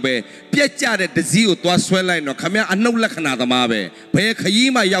 Kuama Yube, picture at the Zio to a swelline or come here, and no Lakanada Mabe, Pay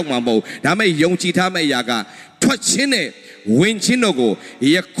Kayima Yamambo, Dame Yonchitame Yaga, Twachine, Winchinogo,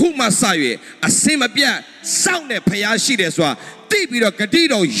 Yakuma Saye, a Simapia, sound a Payashi deswa. Tibiro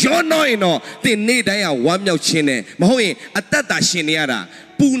Cadido, Yonoino, the Nida, one yo chine, Mahoe, a Tata Shiniara,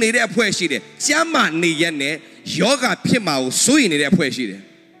 Puni de Pueshide, Jama Niyane, Yoga Pima, Sui in the Pueshide.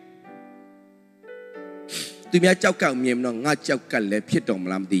 To me a chauka, Mimno, Nachauka, Lepitom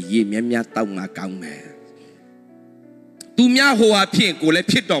Lam, the Yemia Tanga Kame. To me a hoa pink,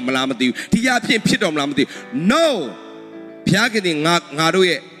 Lepitom Lamadi, Tiapin Pitom Lamadi. No, Piagin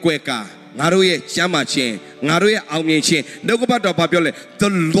Narue, Queka. Ngaruye chamache, ngaruye aumyeche. Dogobato papole. The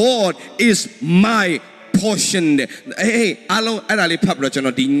Lord is my portion. Hey, alo arali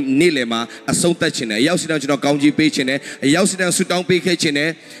paprochano di nilema asonta chine. Yausina chino kaunji pe chine. Yausina sutang pe ke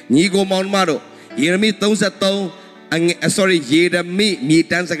chine. Nigo monmaro. Yeremi tongsato. Sorry, Yeremi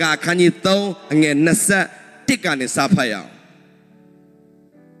mitansaga kanito. Ange nasa tikane sapaya.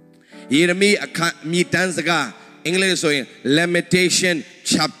 Yeremi mitansaga. English so Lamentation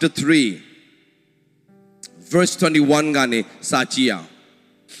chapter 3 verse 21 gane Sachia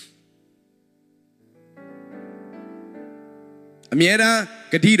Amiera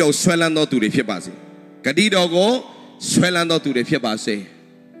Gadido swellando to the Piabasi Gadido go swellando to the Piabasi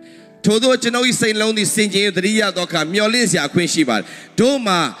Todo Genoa Saint Lonely Saint James the Ria Doka Miolinsia Queen Shiba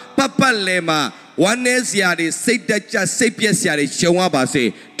Doma Papa Lema one is yadi say that just say yes yadi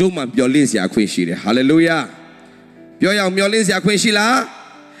Chawabase Doma Miolinsia Queen Shiba Hallelujah Yoya Miolinsia Queen Shila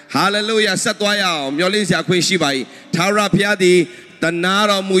Hallelujah Satwaya Miolinsia Queen Shibai Tara Piadi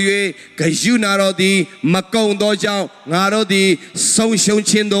Tanaro Muye Kajunaro di Makong Dojao Naro di Song Shong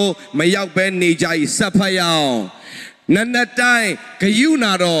Chindo Mayak Ben Nijai Sapayao Nanatai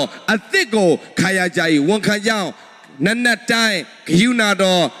Kayunaro Athigo Kayajai Wonkayao Nanatai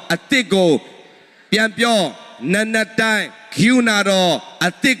Kayunaro Athigo Piampio Nanatai Kayunaro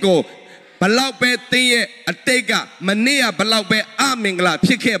Athigo Balaupe Tia Atega Mania Balaupe Amingla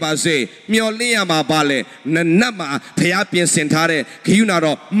Pike Base Miolia Mabale Nanama Payapian Sentare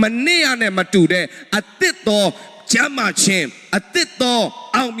Kayunaro Mania ne Matude Atito Jama Chim Atito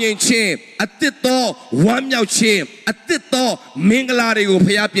Aumien Chim Atito Wamyao Chim Atito Minglari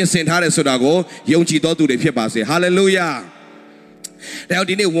Payapian Sentare Sodago Yonchi Dotu de Piabase Hallelujah Now,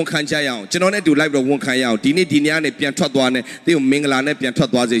 Dini won't can jay Janone do live the won't can Dini Diniane Pian Totwane, the Minglane Pian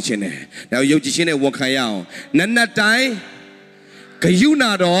Totwazine. Now, Yochine won't can Nana die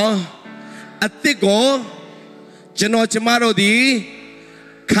Kayunado Athigo Jano Chamaro di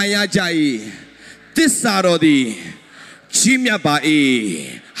Kaya Jai Tisaro di Chimya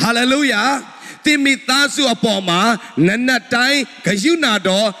Bai Hallelujah. Timitasu Apoma Nana die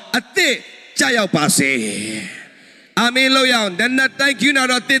Kayunado Athi Jayao Pase. Amen loyal. Then not thank you now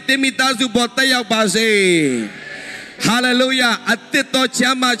that Timitazu Botaya Base. Hallelujah. Atito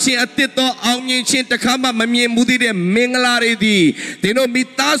Chamachi, Atito Aunyin Chin Takama, Mamie Mudi de Mingalari. They know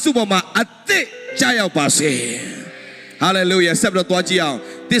Mitazu Boma, Ati Jaya Base. Hallelujah. Sabra Tuajiao.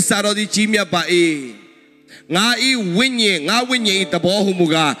 This Sarodi Chimia Bae. Ngai winye the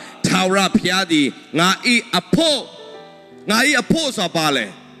Bohumuga, Taura Piadi, Ngai Apo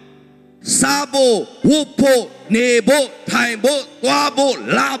Sabale. Sabo, Wupo, Nebo, Taimbo, Wabo,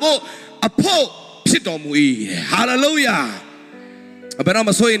 Labo, Apo, Pitomui. Hallelujah.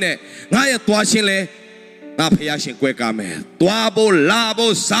 Abenama soine, Naya Tuachile, ငါဖယားရှင်ကွဲကားမယ်သွားဖို့လာ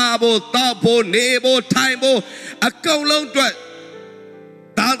ဖို့စားဖို့တောက်ဖို့နေဖို့ထိုင်ဖို့အကုန်လုံးအတွက်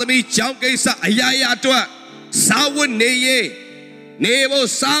သားသမီးကြောင့်ကိစ္စအရာရာအတွက်စာဝတ်နေရေးနေဖို့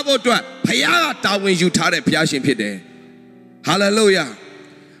စားဖို့အတွက်ဖယားကတာဝန်ယူထားတဲ့ဖယားရှင်ဖြစ်တယ်ဟာလေလုယာ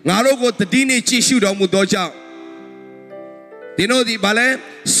ငါတို့ကိုတတိနေကြည့်ရှုတော်မူသောကြောင့်ဒီတို့ဒီဘာလဲ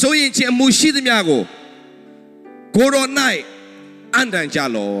ဆိုရင်ချင်းအမှုရှိသမျှကိုကိုရော၌အန်တန်ကြ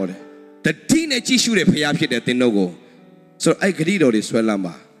လောတဲ့တတိနဲ့ကြည့်ရှုတဲ့ဖရားဖြစ်တဲ့သင်တို့ကိုဆိုတော့အဲ့ဂတိတော်တွေဆွဲလမ်း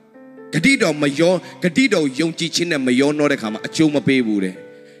ပါဂတိတော်မယောဂတိတော်ယုံကြည်ခြင်းနဲ့မယောနှောတဲ့ခါမှာအကျိုးမပေးဘူးတဲ့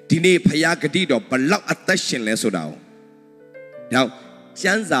ဒီနေ့ဖရားဂတိတော်ဘလောက်အသက်ရှင်လဲဆိုတာကိုနောက်ကျ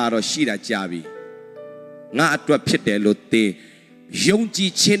မ်းစာတော့ရှိတာကြာပြီငါအတွက်ဖြစ်တယ်လို့သင်ယုံကြ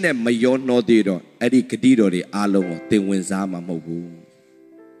ည်ခြင်းနဲ့မယောနှောသေးတော့အဲ့ဒီဂတိတော်တွေအားလုံးကိုသင်ဝင်စားမှာမဟုတ်ဘူး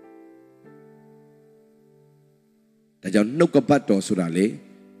ဒါကြောင့်နှုတ်ကပတ်တော်ဆိုတာလေ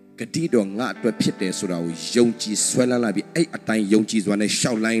ဂတိတော်ငါအတွက်ဖြစ်တယ်ဆိုတာကိုယုံကြည်ဆွဲလန်းလာပြီးအဲ့အတိုင်းယုံကြည်စွာနဲ့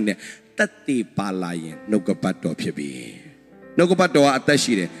ရှောက်လိုင်းနဲ့တက်တည်ပါလာရင်နှုတ်ကပတ်တော်ဖြစ်ပြီနှုတ်ကပတ်တော်ကအသက်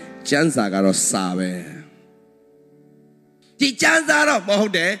ရှိတယ်ကျမ်းစာကတော့စာပဲဒီကျမ်းစာတော့မဟု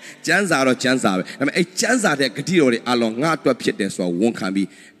တ်တယ်ကျမ်းစာတော့ကျမ်းစာပဲဒါပေမဲ့အဲ့ကျမ်းစာတဲ့ဂတိတော်တွေအလုံးငါအတွက်ဖြစ်တယ်ဆိုတာဝန်ခံပြီး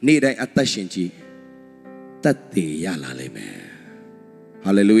နေ့တိုင်းအသက်ရှင်ကြည်တက်တည်ရလာလိမ့်မယ်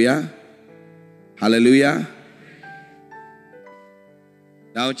ဟာလေလုယာဟာလေလုယာ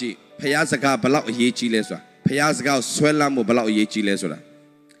နောက်ကြည့်ဖျားစကားဘလောက်အရေးကြီးလဲဆိုတာဖျားစကားကိုဆွဲလမ်းဖို့ဘလောက်အရေးကြီးလဲဆိုတာ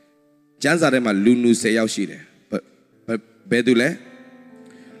ကျမ်းစာထဲမှာလူနူ10ယောက်ရှိတယ်ဘယ်သူလဲ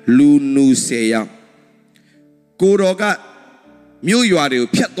လူနူ10ယောက်ကိုတော်ကမြို့ရွာတွေကို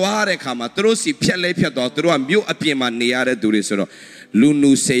ဖျက်သွားတဲ့ခါမှာသူတို့စီဖျက်လဲဖျက်သွားသူတို့ကမြို့အပြင်မှာနေရတဲ့သူတွေဆိုတော့လူ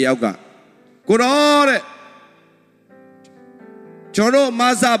နူ10ယောက်ကကိုတော်တဲ့ကျွန်တော်မ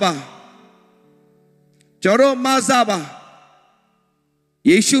စားပါကျွန်တော်မစားပါ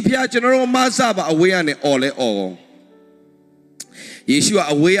ယေရှုဖျားကျွန်တော်တို့မစားပါအဝေးကနေអော်လဲអော်ယေရှုက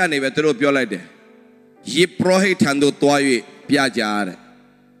အဝေးကနေပဲသူတို့ပြောလိုက်တယ်ယေပရောဟိတ်ထံသို့တွား၍ပြကြတဲ့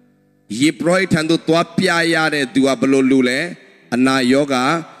ယေပရောဟိတ်ထံသို့တွားပြရတဲ့သူကဘလို့လူလဲအနာယောဂ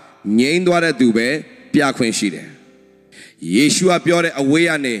ငြိမ်းသွားတဲ့သူပဲပြခွင့်ရှိတယ်ယေရှုကပြောတဲ့အဝေး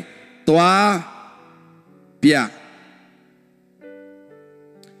ကနေတွားပြ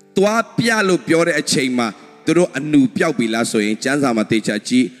လို့ပြောတဲ့အချိန်မှာသူတို့အနူပြောက်ပြီလားဆိုရင်ကျမ်းစာမှာတေချာ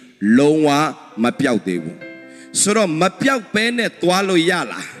ကြည့်လုံးဝမပြောက်သေးဘူးဆိုတော့မပြောက်ဘဲနဲ့သွားလို့ရ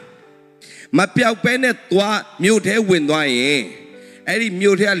လားမပြောက်ဘဲနဲ့သွားမြို့ထဲဝင်သွားရင်အဲ့ဒီ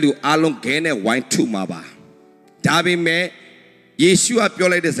မြို့ထဲကလူအလုံးခဲနဲ့ဝိုင်းထုမှာပါဒါပေမဲ့ယေရှုကပြော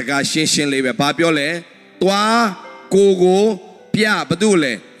လိုက်တဲ့စကားရှင်းရှင်းလေးပဲဘာပြောလဲသွားကိုပြဘာလို့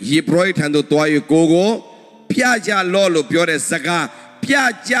လဲယေဘရဟိတ်ထံသို့သွား၍ကိုပြကြလော့လို့ပြောတဲ့စကားပြ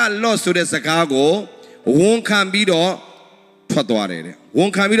ကြလော့ဆိုတဲ့စကားကိုဝန်ခံပြီးတော့ထွက်သွားတယ်တဲ့ဝ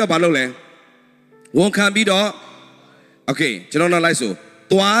န်ခံပြီးတော့ဘာလုပ်လဲဝန်ခံပြီးတော့โอเคကျွန်တော်နောက်လိုက်ဆို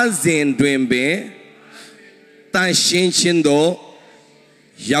သွားစဉ်တွင်ပင်တန်ရှင်းခြင်းတို့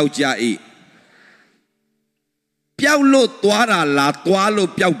ယောက်ျားဤပျောက်လို့သွားတာလားသွားလို့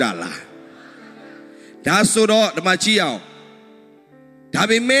ပျောက်တာလားဒါဆိုတော့ဒီမှာကြည့်အောင်ဒါ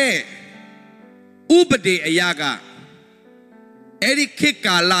ပေမဲ့ဥပဒေအရာကအဲ့ဒီခေတ်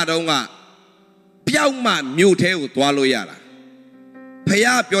ကာလတုန်းကပျောက်မှမြို့ထဲကိုသွားလို့ရတာဖခ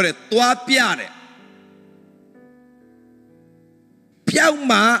င်ပြောတယ်သွားပြတယ်ပျောက်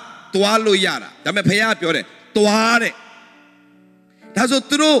မှသွားလို့ရတာဒါပေမဲ့ဖခင်ပြောတယ်သွားတဲ့ဒါဆို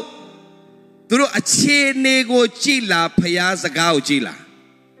သူတို့အခြေအနေကိုကြည့်လားဖခင်စကားကိုကြည့်လား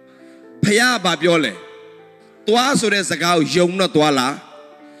ဖခင်ဘာပြောလဲသွားဆိုတဲ့စကားကိုယုံတော့သွားလား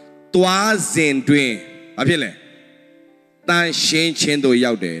သွားစဉ်တွင်ဘာဖြစ်လဲတန်ရှင်းခြင်းတို့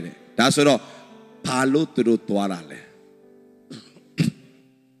ရောက်တယ်တဲ့ဒါဆိုတော့ဘာလို့သူတို့သွားတာလဲ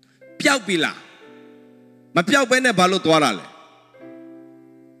ပျောက်ပြီလားမပျောက်ဘဲနဲ့ဘာလို့သွားတာလဲ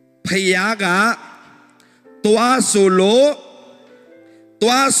ဖယားကသွားဆိုလို့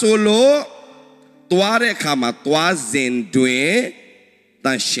သွားတဲ့အခါမှာသွားစဉ်တွင်တ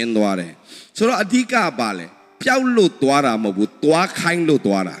န်ရှင်းသွားတယ်ဆိုတော့အဓိကပါလဲပျောက်လို့သွားတာမဟုတ်ဘူးသွားခိုင်းလို့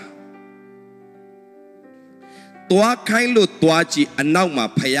သွားတာသွားခိုင်းလို့သွားကြည့်အနောက်မှာ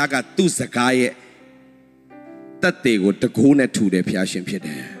ဖယားကသူ့စကားရဲ့တက်တွေကိုတကိုးနဲ့ထူတယ်ဖယားရှင်ဖြစ်တ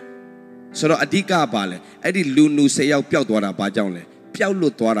ယ်ဆိုတော့အဓိကပါလဲအဲ့ဒီလူနူ10ယောက်ပျောက်သွားတာဘာကြောင့်လဲပျောက်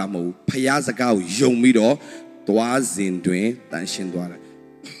လို့သွားတာမဟုတ်ဘူးဖယားစကားကိုယုံပြီးတော့သွားစဉ်တွင်တန်ရှင်းသွားတယ်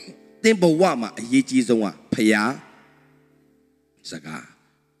သင်ဘဝမှာအရေးကြီးဆုံးကဖယားစကား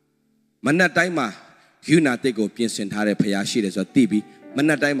မနက်တိုင်းမှာယူနာတိတ်ကိုပြင်ဆင်ထားတဲ့ဖယားရှိတယ်ဆိုတော့သိပြီးမန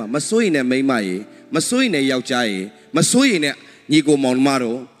က်တိုင်းမှာမစိုးရင်နဲ့မိန်းမရေမစိုးရင်နဲ့ယောက်ျားရေမစိုးရင်နဲ့ညီကိုမောင်နှမ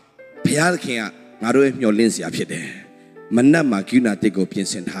တို့ဘုရားသခင်ကငါတို့ရဲ့မျှော်လင့်စရာဖြစ်တယ်မနက်မှာယူနာတိတ်ကိုပြင်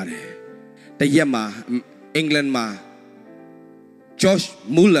ဆင်ထားတယ်တရက်မှာ England မှာ George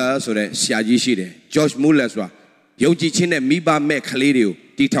Muller ဆိုတဲ့ဆရာကြီးရှိတယ် George Muller ဆိုတာယုံကြည်ခြင်းနဲ့မိဘမဲ့ကလေးတွေကို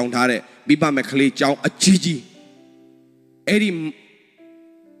တည်ထောင်ထားတဲ့မိဘမဲ့ကလေးကျောင်းအကြီးကြီးအဲ့ဒီ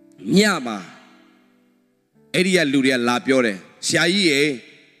ညမှာအဲ့ဒီကလူတွေကလာပြောတယ်ဆရာကြီးရေ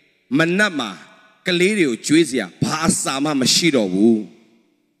မနက်မှာကလေးတွေကိုကျွေးစရာဘာအစာမှမရှိတော့ဘူး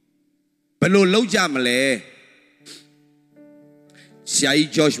ဘယ်လိုလုပ်ကြမလဲဆရာကြီး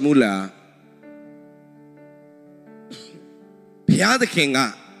George Muller ဘုရားသခင်က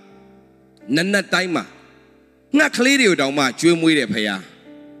နတ်တိုင်းမှာငှက်ကလေးတွေကိုတောင်မှကျွေးမွေးတယ်ဖယား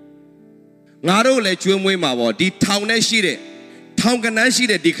ငါတို့လည်းကျွေးမွေးမှာပေါ့ဒီထောင်ထဲရှိတဲ့ထောင်ကနန်းရှိ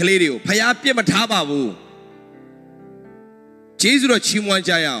တဲ့ဒီကလေးတွေကိုဖယားပြစ်မထားပါဘူးဂျေဇုတော်ချီးမွမ်း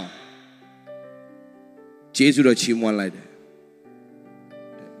ကြရအောင်ဂျေဇုတော်ချီးမွမ်းလိုက်တယ်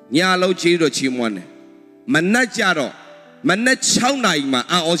ညာလုံးဂျေဇုတော်ချီးမွမ်းတယ်မနက်ကြတော့မနက်6နာရီမှာ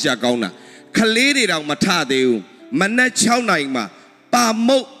အံ့ဩစရာကောင်းတာကလေးတွေတောင်မထသေးဘူးမနက်6နာရီမှာပါ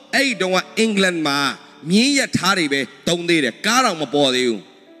မုတ်အဲ့တုန်းကအင်္ဂလန်မှာမြင်းရထားတွေပဲတုံးသေးတယ်ကားတောင်မပေါ်သေးဘူး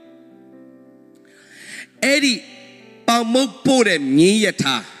အဲ့ဒီပါမုတ်ပို့တဲ့မြင်းရ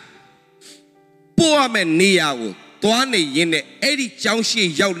ထားပို့ရမယ့်နေရာကိုသွားနေရင်းနဲ့အဲ့ဒီကျောင်းရှိ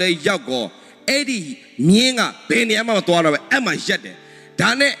ရောက်လဲရောက်ကောအဲ့ဒီမြင်းကဘယ်နေရာမှမသွားတော့ပဲအဲ့မှာရက်တယ်ဒါ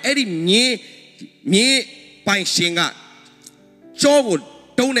နဲ့အဲ့ဒီမြင်းပိုင်ရှင်ကကြောကို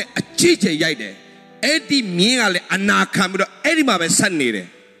တုံးနဲ့အကြည့်ချေရိုက်တယ်အဲ့ဒီမြင်းကလည်းအနာခံပြီးတော့အဲ့ဒီမှာပဲဆက်နေတယ်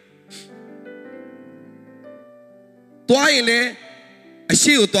တွားရင်လည်းအ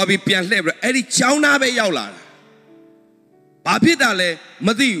ရှိကိုတွားပြီးပြန်လှည့်ပြီးတော့အဲ့ဒီချောင်းသားပဲရောက်လာတာဘာဖြစ်တာလဲမ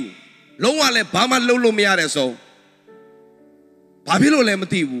သိဘူးလုံးဝလည်းဘာမှလုပ်လို့မရတဲ့ဆုံးဘာဖြစ်လို့လဲမ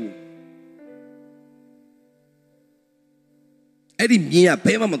သိဘူးအဲ့ဒီမြင်းက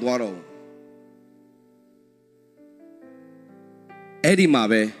ဘဲမှမသွားတော့ဘူးအဲ့ဒီမှာ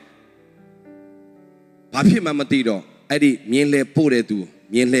ပဲဘာဖြစ်မှမသိတော့အဲ့ဒီမြင်းလဲပို့တဲ့သူ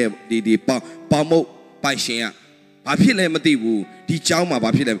မြင်းလဲဒီပေါမုတ်ပိုင်ရှင်ကဘာဖြစ်လဲမသိဘူးဒီเจ้าမှာဘာ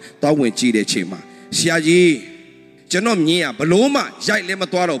ဖြစ်လဲတောင်းဝင်ကြည့်တဲ့ချိန်မှာဆရာကြီးကျွန်တော်မြင်းကဘလို့မှရိုက်လဲမ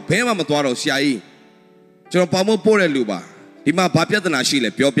သွားတော့ဘဲမှမသွားတော့ဆရာကြီးကျွန်တော်ပေါမုတ်ပို့တဲ့လူပါဒီမှာဘာပြဿနာရှိလဲ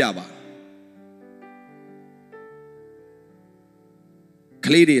ပြောပြပါက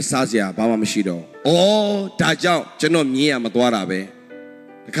လေးတွေစားစရာဘာမှမရှိတော့ဩဒါကြောင့်ကျွန်တော်မြင်းရမသွားတာပဲ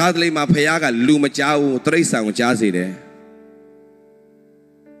တခါတလေမှာဖယားကလူမကြားဘူးတရိษံကိုကြားစေတယ်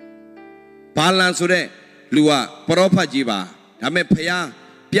ဘာလန်ဆိုတဲ့လူကပရောဖက်ကြီးပါဒါပေမဲ့ဖယား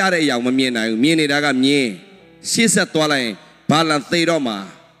ပြတဲ့အရာမမြင်နိုင်ဘူးမြင်နေတာကမြင်းရှေ့ဆက်သွားလိုက်ရင်ဘာလန်သေတော့မှာ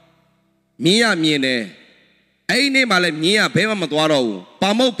မြင်းရမြင်တယ်အဲ့ဒီနေ့မှလည်းမြင်းကဘဲမှမသွားတော့ဘူးပါ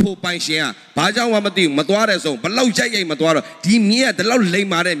မုတ်ဖို့ပိုင်ရှင်ကဘာကြောင့်မှမသိဘူးမသွားတဲ့ဆုံးဘလောက်ကြိုက်ရိုက်မသွားတော့ဒီမြင်းကဒီလောက်လိမ်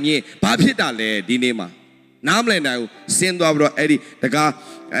မာတဲ့မြင်းဘာဖြစ်တာလဲဒီနေ့မှာနားမလည်နိုင်ဘူးဆင်းသွားပြီးတော့အဲ့ဒီတကား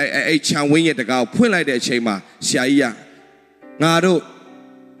အဲ့ချံဝင်းရဲ့တကားကိုဖွင့်လိုက်တဲ့အချိန်မှာဆရာကြီးကငါတို့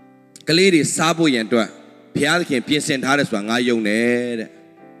ကလေးတွေစားဖို့ရန်အတွက်ဘုရားသခင်ပြင်ဆင်ထားတယ်ဆိုတာငါယုံတယ်တဲ့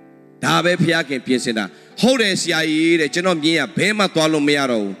ဒါပဲဘုရားခင်ပြင်ဆင်တာဟုတ်တယ်ဆရာကြီးတဲ့ကျွန်တော်မြင်းကဘဲမှသွားလို့မရ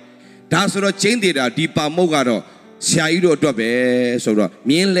တော့ဘူးဒါဆိုတော့ကျင်းသေးတာဒီပါမုတ်ကတော့ဆရာကြီးတို့အတွက်ပဲဆိုတော့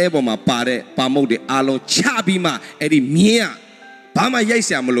မြင်းလဲပေါ်မှာပါတဲ့ပါမုတ်တွေအားလုံးချပြီးမှအဲ့ဒီမြင်းကဘာမှရိုက်ဆ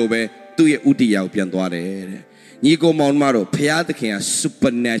ရာမလို့ပဲသူ့ရဲ့ဥတီယာကိုပြန်သွားတယ်တဲ့ညီကိုမောင်မတို့ဘုရားသခင်က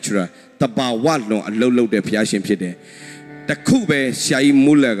supernatural တဘာဝလွန်အလုံးလုံးတဲ့ဘုရားရှင်ဖြစ်တယ်တခုပဲဆရာကြီး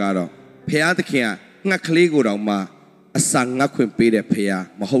မူလက်ကတော့ဘုရားသခင်ကငှက်ကလေးကိုတောင်မှအစာငှက်ခွင့်ပေးတဲ့ဘုရား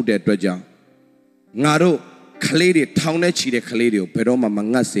မဟုတ်တဲ့အတွက်ကြောင့်ငါတို့ကလေးတွေထောင်ထဲချီတဲ့ကလေးတွေကိုဘယ်တော့မှမ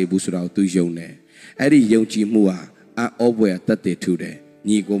ငတ်စေဘူးဆိုတာကိုသူယုံတယ်အဲ့ဒီယုံကြည်မှုဟာအောဘွယ်တတ်တယ်ထူတယ်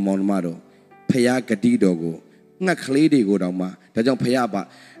ညီကိုမောင်မတို့ဖယားဂတိတော်ကိုငှက်ကလေးတွေကိုတောင်မှဒါကြောင့်ဖယားပါ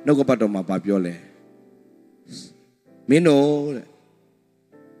နှုတ်ကပတ်တော်မှာပြောလဲမင်းတို့တဲ့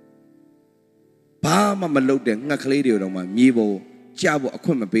ဘာမှမလုပ်တဲ့ငှက်ကလေးတွေကိုတောင်မှမြေပေါ်ကြဖို့အခွ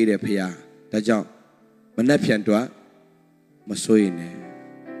င့်မပေးတဲ့ဖယားဒါကြောင့်မနှက်ဖြန်တော့မစိုးရင်နဲ့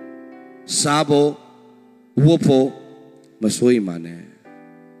စားဖို့ဝတ်ဖို့မစိုးရင်မနဲ့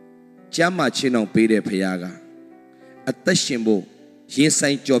ကျမ်းမာခြင်းအောင်ပေးတဲ့ဖယားကအသက်ရှင်ဖို့ရင်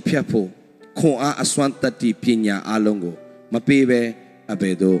ဆိုင်ကြော်ဖြတ်ဖို့ခွန်အားအစွမ်းတတ္တိပညာအလုံးကိုမပေးဘဲအဘ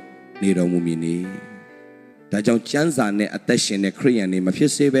ယ်သို့နေတော်မူမည်နည်းဒါကြောင့်ကျမ်းစာနဲ့အသက်ရှင်တဲ့ခရိယန်တွေမဖြ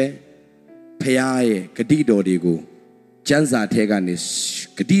စ်စေပဲဖယားရဲ့ဂတိတော်တွေကိုကျမ်းစာထဲကနေ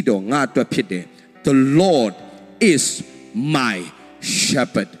ဂတိတော်ငါအတွက်ဖြစ်တယ် The Lord is my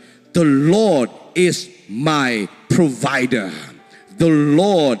shepherd The Lord is my provider The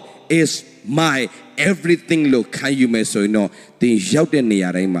Lord is my everything လို့ခံယူမယ်ဆိုရင်တော့သင်ရောက်တဲ့နေရာ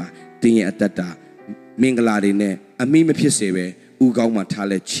တိုင်းမှာသင်ရဲ့အတ္တမင်္ဂလာတွေနဲ့အမိမဖြစ်စေပဲဥကောင်းမှထား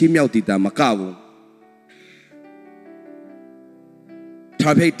လဲချီးမြှောက်တည်တာမကဘူးထာ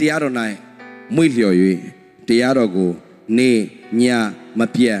ဖိတ်တရားတော်၌မွေ့လျော်၍ တရားတော်ကိုနေညမ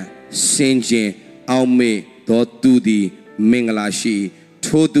ပြတ်စင်ကြင်အောင်မေတော်သူသည်မင်္ဂလာရှိ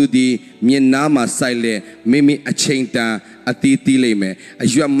ထိုသူသည်မျက်နားမှာစိုက်လက်မိမိအချိန်တန်အသီးသီးလိမ့်မယ်အ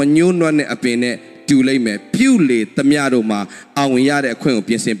ရွက်မညှိုးနွမ်းတဲ့အပင်နဲ့တူလိမ့်မယ်ပြုလေသမျှတို့မှာအောင်ဝင်ရတဲ့အခွင့်ကို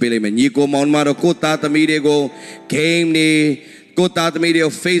ပြင်ဆင်ပေးလိမ့်မယ်ညီကိုမောင်တို့ကိုသားသမီးတွေကို game တွေကိုသားသမီးတွေ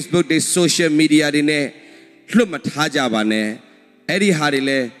ကို Facebook တွေ social media တွေနဲ့လွတ်မထားကြပါနဲ့အဲ့ဒီဟာတွေ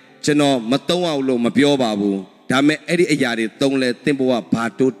လဲကျွန်တော်မသုံးအောင်လို့မပြောပါဘူးဒါမဲ့အဲ့ဒီအရာတွေသုံးလဲသင်ဘဝဘာ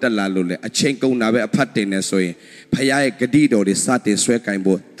တိုးတက်လာလို့လဲအချိန်ကုန်တာပဲအဖတ်တင်နေဆိုရင်ဖခင်ရဲ့ဂတိတော်တွေစတင်ဆွဲကင်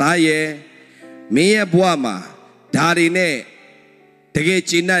ဖို့သားရဲ့မင်းရဲ့ဘဝမှာဒါတွေနဲ့တကယ်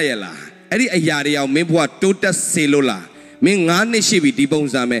ကျင့်တတ်ရလားအဲ့ဒီအရာတွေအောင်မင်းဘဝတိုးတက်စေလို့လားမင်း9နှစ်ရှိပြီဒီပုံ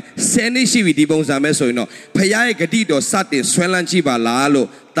စံမဲ့10နှစ်ရှိပြီဒီပုံစံမဲ့ဆိုရင်တော့ဖခင်ရဲ့ဂတိတော်စတင်ဆွဲလန်းကြည့်ပါလားလို့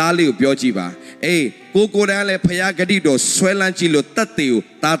သားလေးကိုပြောကြည့်ပါအေးကိုတန်းလည်းဖခင်ဂတိတော်ဆွဲလန်းကြည့်လို့တတ်တယ်ကို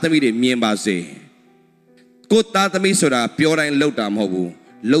သားသမီးတွေမြင်ပါစေကိုသားသမီးဆိုတာပြောတိုင်းလှုပ်တာမဟုတ်ဘူး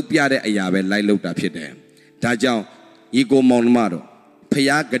လှုပ်ပြတဲ့အရာပဲလိုက်လှုပ်တာဖြစ်တယ်ဒါကြောင့်ညီကိုမောင်နှမတို့ဖခ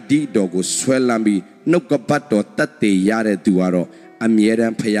င်ဂတိတော်ကိုဆွဲလန်းပြီးနှုတ်ကပတ်တော်တတ်တယ်ရတဲ့သူကတော့အမြဲတ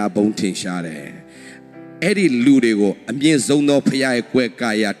မ်းဖခင်ဘုံထင်ရှားတယ်အဲ့ဒီလူတွေကိုအမြင့်ဆုံးသောဖခင်ရဲ့ကွယ်ကာ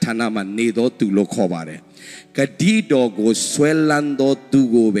ယဌာနမှာနေသောသူလို့ခေါ်ပါတယ်ဂတိတော်ကိုဆွဲလန်းသောသူ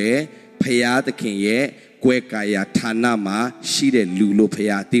ကိုပဲဖခင်သခင်ရဲ့ကွယ်ကာယဌာနမှာရှိတဲ့လူလို့ဖခ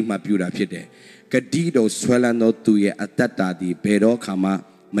င်အသိမှတ်ပြုတာဖြစ်တယ်ဂတိတော်ဆွဲလန်းသောသူရဲ့အတ္တတာဒီဘယ်တော့ခါမှ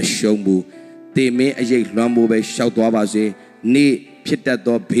မရှုံးဘူးတေမင်းအရေးလွှမ်းမိုးပဲရှောက်သွားပါစေနေ့ဖြစ်တတ်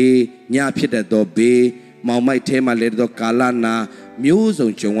သောဘေးညဖြစ်တတ်သောဘေးမောင်မိုက်ထဲမှာလဲသောကာလနာမျိုးစုံ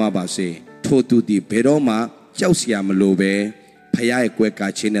ကြုံရပါစေထိုသူဒီဘယ်တော့မှကြောက်စရာမလိုပဲဖခင်ရဲ့ကွယ်ကာ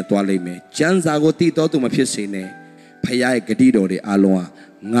ခြင်းနဲ့သွားလိမ့်မယ်ကျမ်းစာကိုတည်တော်သူမဖြစ်စေနဲ့ဖခင်ရဲ့ဂတိတော်တွေအလုံးဟာ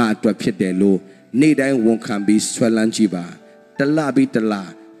ငါအတွက်ဖြစ်တယ်လို့နေ့တိုင်းဝန်ခံပြီးဆွဲလန်းကြည့်ပါတလပြီးတလ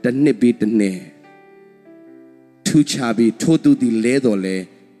တစ်နှစ်ပြီးတစ်နှစ်ထူချပြီးထိုသူဒီလဲတော်လဲ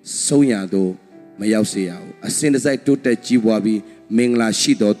ဆုံးရတော့မရောက်စေရဘူးအစဉ်တစိုက်တိုးတက်ကြီးပွားပြီးမင်္ဂလာ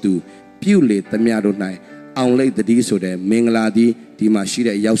ရှိတော်သူပြုလေသမျှတို့၌အောင်လိတ်တည်းဆိုတဲ့မင်္ဂလာသည်ဒီမှာရှိ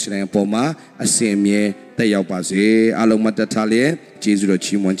တဲ့ရောက်စတဲ့အပေါ်မှာအစဉ်အမြဲတက်ရောက်ပါစေအားလုံးမတတ်ထားလျက်ကျေးဇူးတော်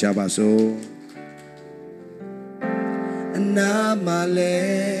ချီးမွမ်းကြပါစို့အနာမလဲ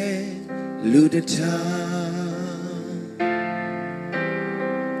လူတထာ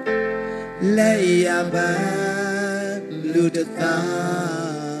လဲရပါလူတသာ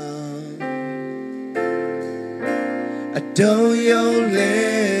အတုံးယုံလဲ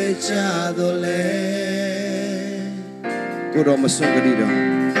ချတော်လဲကိုတော်မဆုံးကတိတော်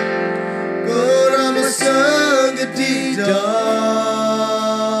ကိုတော်မဆုံးကတိ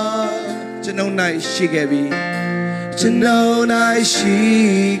တော်ကျွန်ုပ်၌ရှိခဲ့ပြီကျွန်ုပ်၌ရှိ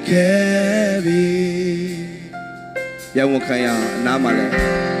ခဲ့ပြီပြန်ဝန်ခံရအောင်အနားမှာလဲ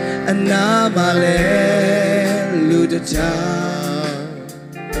အနားမှာလဲလူတထာ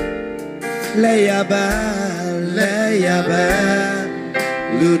လဲရပါလဲရပါ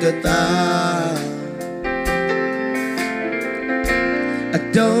လူတသာအ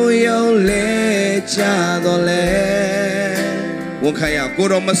တုံးယုံလဲချတော်လဲဝန်ခံရကို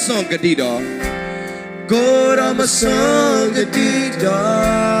တော်မစွန့်ကတိတော်ကိုတော်မစွန့်ကတိ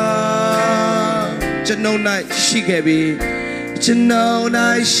တော်ကျွန်ုပ်၌ရှိခဲ့ပြီကျွန်ုပ်၌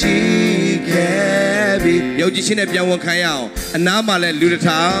ရှိခဲ့ပြီယုံကြည်ခြင်းနဲ့ပြန်ဝန်ခံရအောင်အနားမှာလဲလူတစ်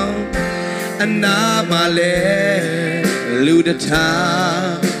ထောင်အနားမှာလဲလူတစ်ထောင်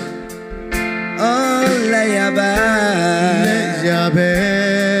အော်လဲရပါလဲရပါ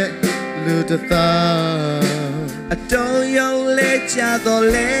လူတစ်ထောင်အတုံးယုံလဲချတော်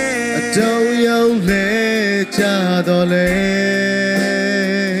လဲအတုံးယုံလဲချတော်လဲ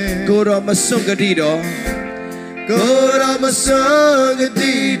ကိုတော်မစွန့်ကတိတော်ကိုတော်မစွန့်က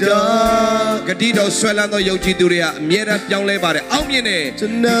တိတော်ဂတိတော်ဆွဲလန်းသောယုံကြည်သူတွေကအမြဲတမ်းပြောင်းလဲပါတယ်အောင်မြင်တယ်ကျွ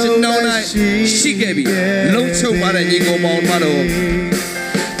န်တော်၌ရှိခဲ့ပြီလုံးချုံပါတဲ့ညီကိုမောင်မတော်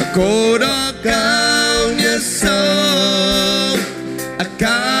ကိုတော်ကောင်းမြတ်ဆုံးအ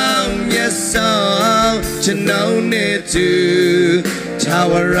ကောင်းမြတ်ဆုံးကျွန်တော်နဲ့သူထာ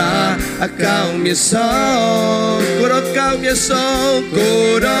ဝရအကောင်းမြတ်ဆုံးကိုတော်ကောင်းမြတ်ဆုံးကို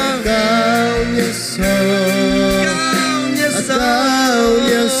တော်ကောင်းမြတ်ဆုံးကောင်းမြတ်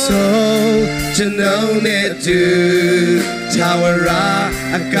ဆုံးကျွန်တော်နဲ့သူထာဝရ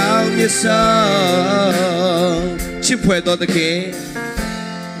အကောင်းမြတ်ဆုံးချစ်ဖွယ်တော်သခင်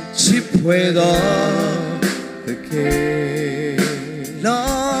ချစ်ဖွယ်တော်သခင်လော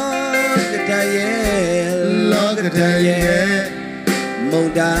ကတည်းရဲ့မု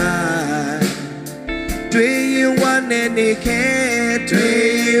န်တိုင်းတွေ့ရင်ဝမ်းနဲ့နေခဲ့တွေ့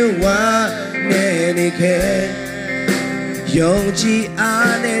ရင်ဝမ်းနဲ့နေခဲ့ယုံကြည်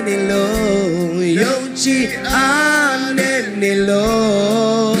အားနဲ့နေလို့ယ Yonchi ane nilo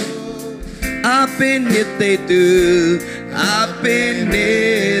Apinite tu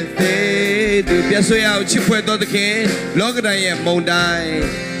Apinite tu Piaso ya chipwedo de king Logada ye mondai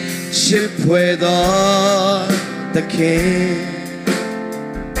Chipwedo the king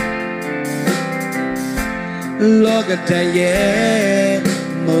Logada ye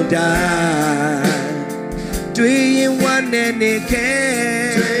mondai Three in one and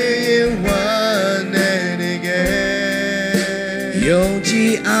again. Three in one and again.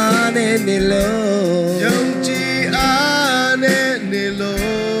 Yonchi ane nilo. Yonchi ane nilo.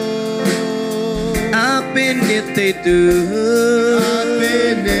 Apinite tu.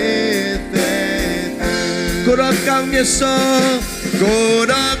 Apinite tu. Korakam yeso.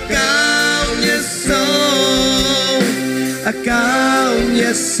 Korakam yeso. Akam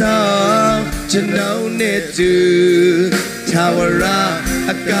yeso. Janau netu Tawara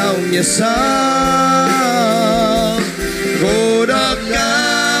Akam yeso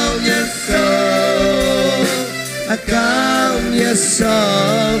Korakam yeso Akam yeso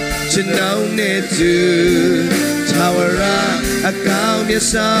Janau netu Tawara Akam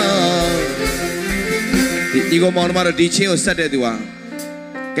yeso Digo maunamaro di chain ko sat de tu ah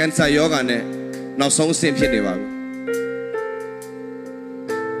Cancer yoga neနောက်ဆုံးဆင့်ဖြစ်နေပါဘူး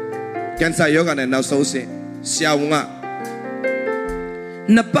Cancer yoga နဲ့နောက်ဆုံးဆင့်ဆရာဝန်က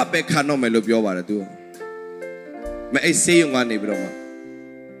နှစ်ပတ်ပဲခံတော့မယ်လို့ပြောပါတယ်သူမအဲ့ဆေးရုံကနေပြီးတော့မှ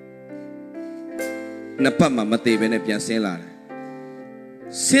နှစ်ပတ်မှမသေးဘဲနဲ့ပြန်ဆင်းလာတယ်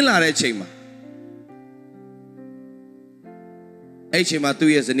ဆင်းလာတဲ့အချိန်မှာအဲ့ချိန်မှာ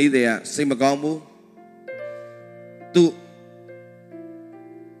သူ့ရဲ့ဇနီးတွေကစိတ်မကောင်းဘူးသူ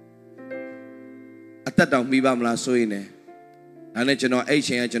အသက်တောင်မိပါမလားဆိုရင်လည်းအဲ့နဲ့ကျွန်တော်အဲ့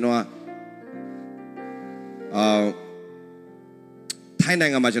ချိန်ကကျွန်တော်ကထိုင်းနို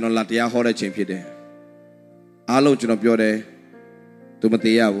င်ငံမှာကျွန်တော်လာတရားဟောတဲ့ချိန်ဖြစ်တယ်အားလုံးကျွန်တော်ပြောတယ်သူမ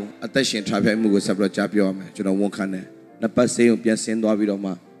သေးရဘူးအသက်ရှင်ထားပြမှုကိုဆက်ပြီးတော့ကြားပြောရမယ်ကျွန်တော်ဝန်ခံတယ်နှစ်ပတ်ဆေးရုံပြန်ဆင်းသွားပြီးတော့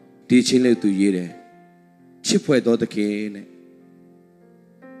မှဒီချင်းလေးသူရေးတယ်ချစ်ဖွဲ့တော်တခင်နဲ့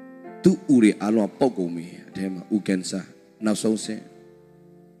သူ့ဦးတွေအားလုံးပုတ်ကုန်ပြီအထဲမှာဦးကင်ဆာနောက်ဆုံးဆင့်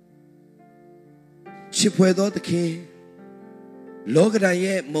ချစ်ဖွဲ့တော်တခင်လောကဓာတ်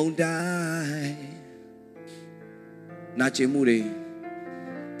ရဲ့မုန်တိုင်းနာကျင်မှုတွေ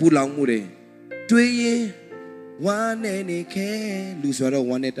ပူလောင်မှုတွေတွေးရင်ဝမ်းနေနေခဲလူဆိုတော့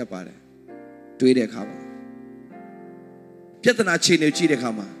ဝမ်းနေတတ်ပါတယ်တွေးတဲ့အခါမှာပြဿနာချိန်နေကြည့်တဲ့အခါ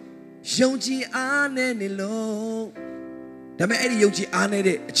မှာယုံကြည်အားနဲ့နေလို့ဒါပေမဲ့အဲ့ဒီယုံကြည်အားနဲ့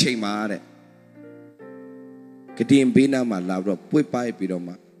တဲ့အချိန်မှာတဲ့ကတင်ဘေးနားမှာလာပြီးတော့ပွေ့ပိုက်ပြီးတော့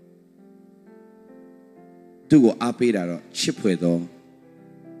မှသူ့ကိုအားပေးတာတော့ချစ်ဖွယ်သော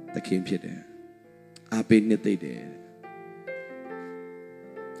သခင်ဖြစ်တယ်အားပေးနှစ်သိမ့်တယ်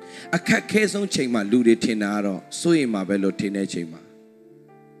အခက်ခဲဆုံးချိန်မှာလူတွေထင်တာကတော့စိုးရင်မှာပဲလို့ထင်တဲ့ချိန်မှာ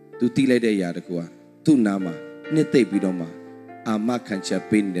သူတီးလိုက်တဲ့အရာတကူကသူ့နားမှာနှစ်သိမ့်ပြီးတော့မှအာမခံချက်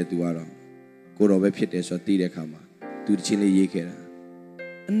ပေးနေတဲ့သူကတော့ကိုတော်ပဲဖြစ်တယ်ဆိုတော့တီးတဲ့အခါမှာသူတစ်ချင်းလေးရေးခဲ့တာ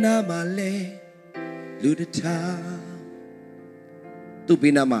အနာမှာလဲလူတစ်ထောင်သူ့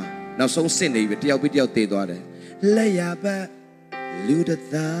ဘေးနားမှာနောက်ဆုံးစစ်နေပြီတယောက်ပြီးတယောက်တည်သွားတယ်လက်ရပတ်လူတစ်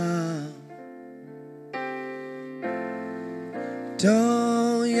ထောင်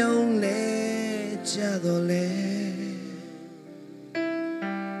တော့ယုံလေကြတော့လေ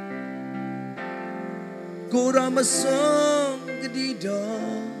ကိုရမဆုံးဂတိ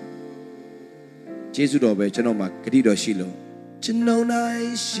တော်ကျေးဇူးတော်ပဲကျွန်တော်မှာဂတိတော်ရှိလို့ကျွန်တော်နိုင်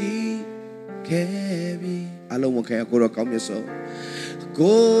ရှိခဲ့ပြီအလုံးဝန်ခံကိုတော်ကောင်းမြတ်ဆုံး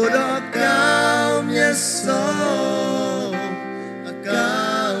ကိုတော်ကောင်းမြတ်ဆုံးအကော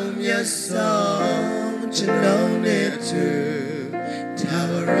င်းမြတ်ဆုံးကျွန်တော်နဲ့တူထာ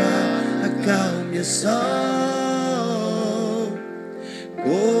ဝရအကောင်းမြတ်ဆုံး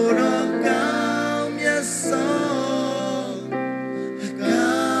ကိုတော်ကောင်းမြတ်ဆုံးအ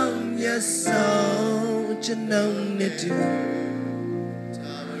ကောင်းမြတ်ဆုံးကျွန်တော်နဲ့တူ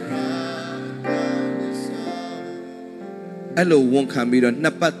အဲ့လိုဝန်ခံပြီးတော့နှ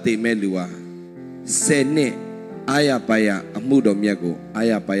စ်ပတ်တည်မဲ့လူဟာ10နှစ်အာရပါရအမှုတော်မြတ်ကိုအာ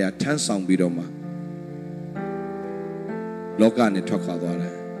ရပါရထမ်းဆောင်ပြီးတော့မှလောကနဲ့ထွက်ခွာသွားတ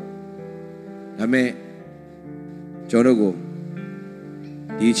ယ်ဒါပေမဲ့ကျွန်တော်တို့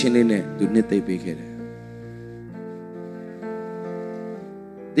ကိုဒီချင်းလေးနဲ့သူနှစ်သိမ့်ပေးခဲ့တယ်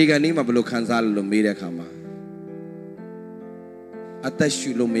ဒီကနေ့မှဘယ်လိုခံစားလို့မေးတဲ့အခါမှာအသက်ရှူ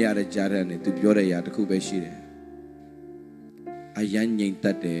လို့မရတဲ့ကြားတဲ့နဲ့သူပြောတဲ့အရာတစ်ခုပဲရှိတယ်အယမ်းငြိမ်သ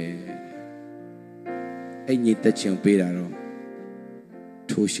က်တယ်အဲ့ငြိမ်သက်ခြင်းပေးတာတော့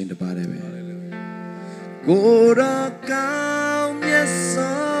ထိုးရှင်တပါးတယ်ပဲကိုရကောင်းမြတ်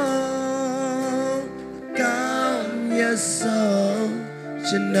ဆုံး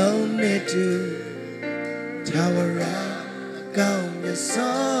ကျွန်တော်နဲ့တူထာဝရအကောင်းမြတ်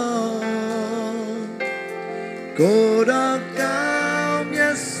ဆုံးကိုယ်တော်ကောင်းမြ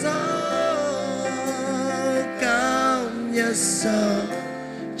တ်ဆုံးကောင်းမြတ်ဆုံး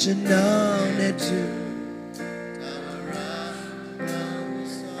ကျွန်တော်နဲ့တူ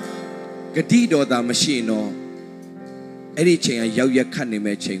ဂတိတော်သာမရှိရင်တော့အဲ့ဒီချိန်ကရောက်ရက်ခတ်နေ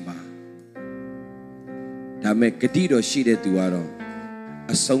မဲ့ချိန်ပါဒါမဲ့ဂတိတော်ရှိတဲ့သူကတော့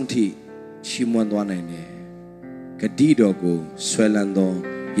အဆုံးထိချီးမွမ်းသွားနိုင်တယ်ဂတိတော်ကိုဆွဲလန်းသော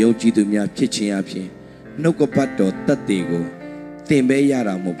ယုံကြည်သူများဖြစ်ခြင်းအပြင်နှုတ်ကပတ်တော်တတ်တယ်ကိုသင်ပဲရ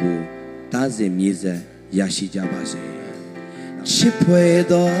တာမဟုတ်ဘူးသားစဉ်မြေဆက်ရရှိကြပါစေချစ်ဖွယ်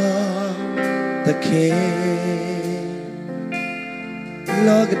သောသခင်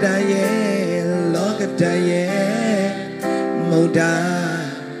လောကတိုင်းရဲ့မုန်တိုင်း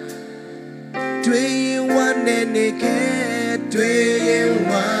တွေ့ရင်ဝမ်းနဲ့နေခဲ့တွေ့ရင်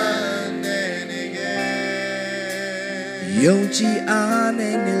ဝမ်းနဲ့နေခဲ့ယုံကြည်အား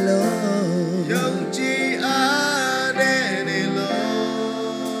နဲ့နေလို့ယုံကြည်အားနဲ့နေလို့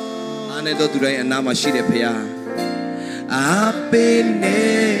အားနဲ့တော့သူတိုင်းအနာမှာရှိတဲ့ဖခင်အားပေးနေ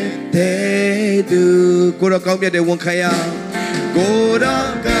တဲ့သူကိုတော့ကောင်းမြတ်တဲ့ဝန်ခံရကို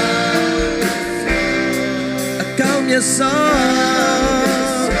တော့ကောင်းမြတ်ဆုံး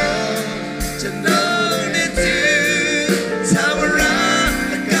ကျွန်တော်နဲ့တူထာဝရ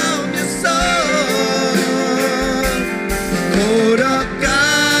အကောင်းမြတ်ဆုံးကိုတော့ကော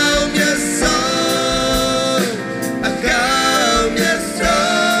င်းမြတ်ဆုံးအကောင်းမြတ်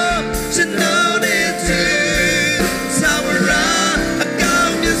ဆုံးကျွန်တော်နဲ့တူထာဝရအကော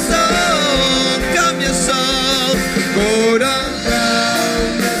င်းမြတ်ဆုံးကောင်းမြတ်ဆုံးကိုတော့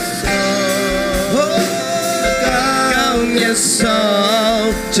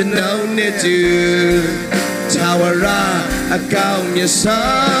ကျွန်တော်နဲ့တူထာဝရအကောင်းမြတ်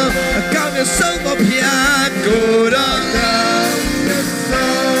ဆုံးအကောင်းမြတ်ဆုံးကိုဖျားကိုယ်တော်ကောင်းမြတ်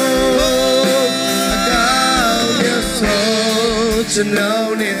ဆုံးအကောင်းမြတ်ဆုံးကျွန်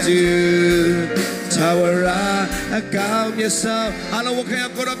တော်နဲ့တူထာဝရအကောင်းမြတ်ဆုံးအားလုံးဝခရ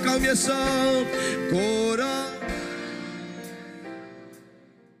ကိုယ်တော်ကောင်းမြတ်ဆုံးကိုယ်တော်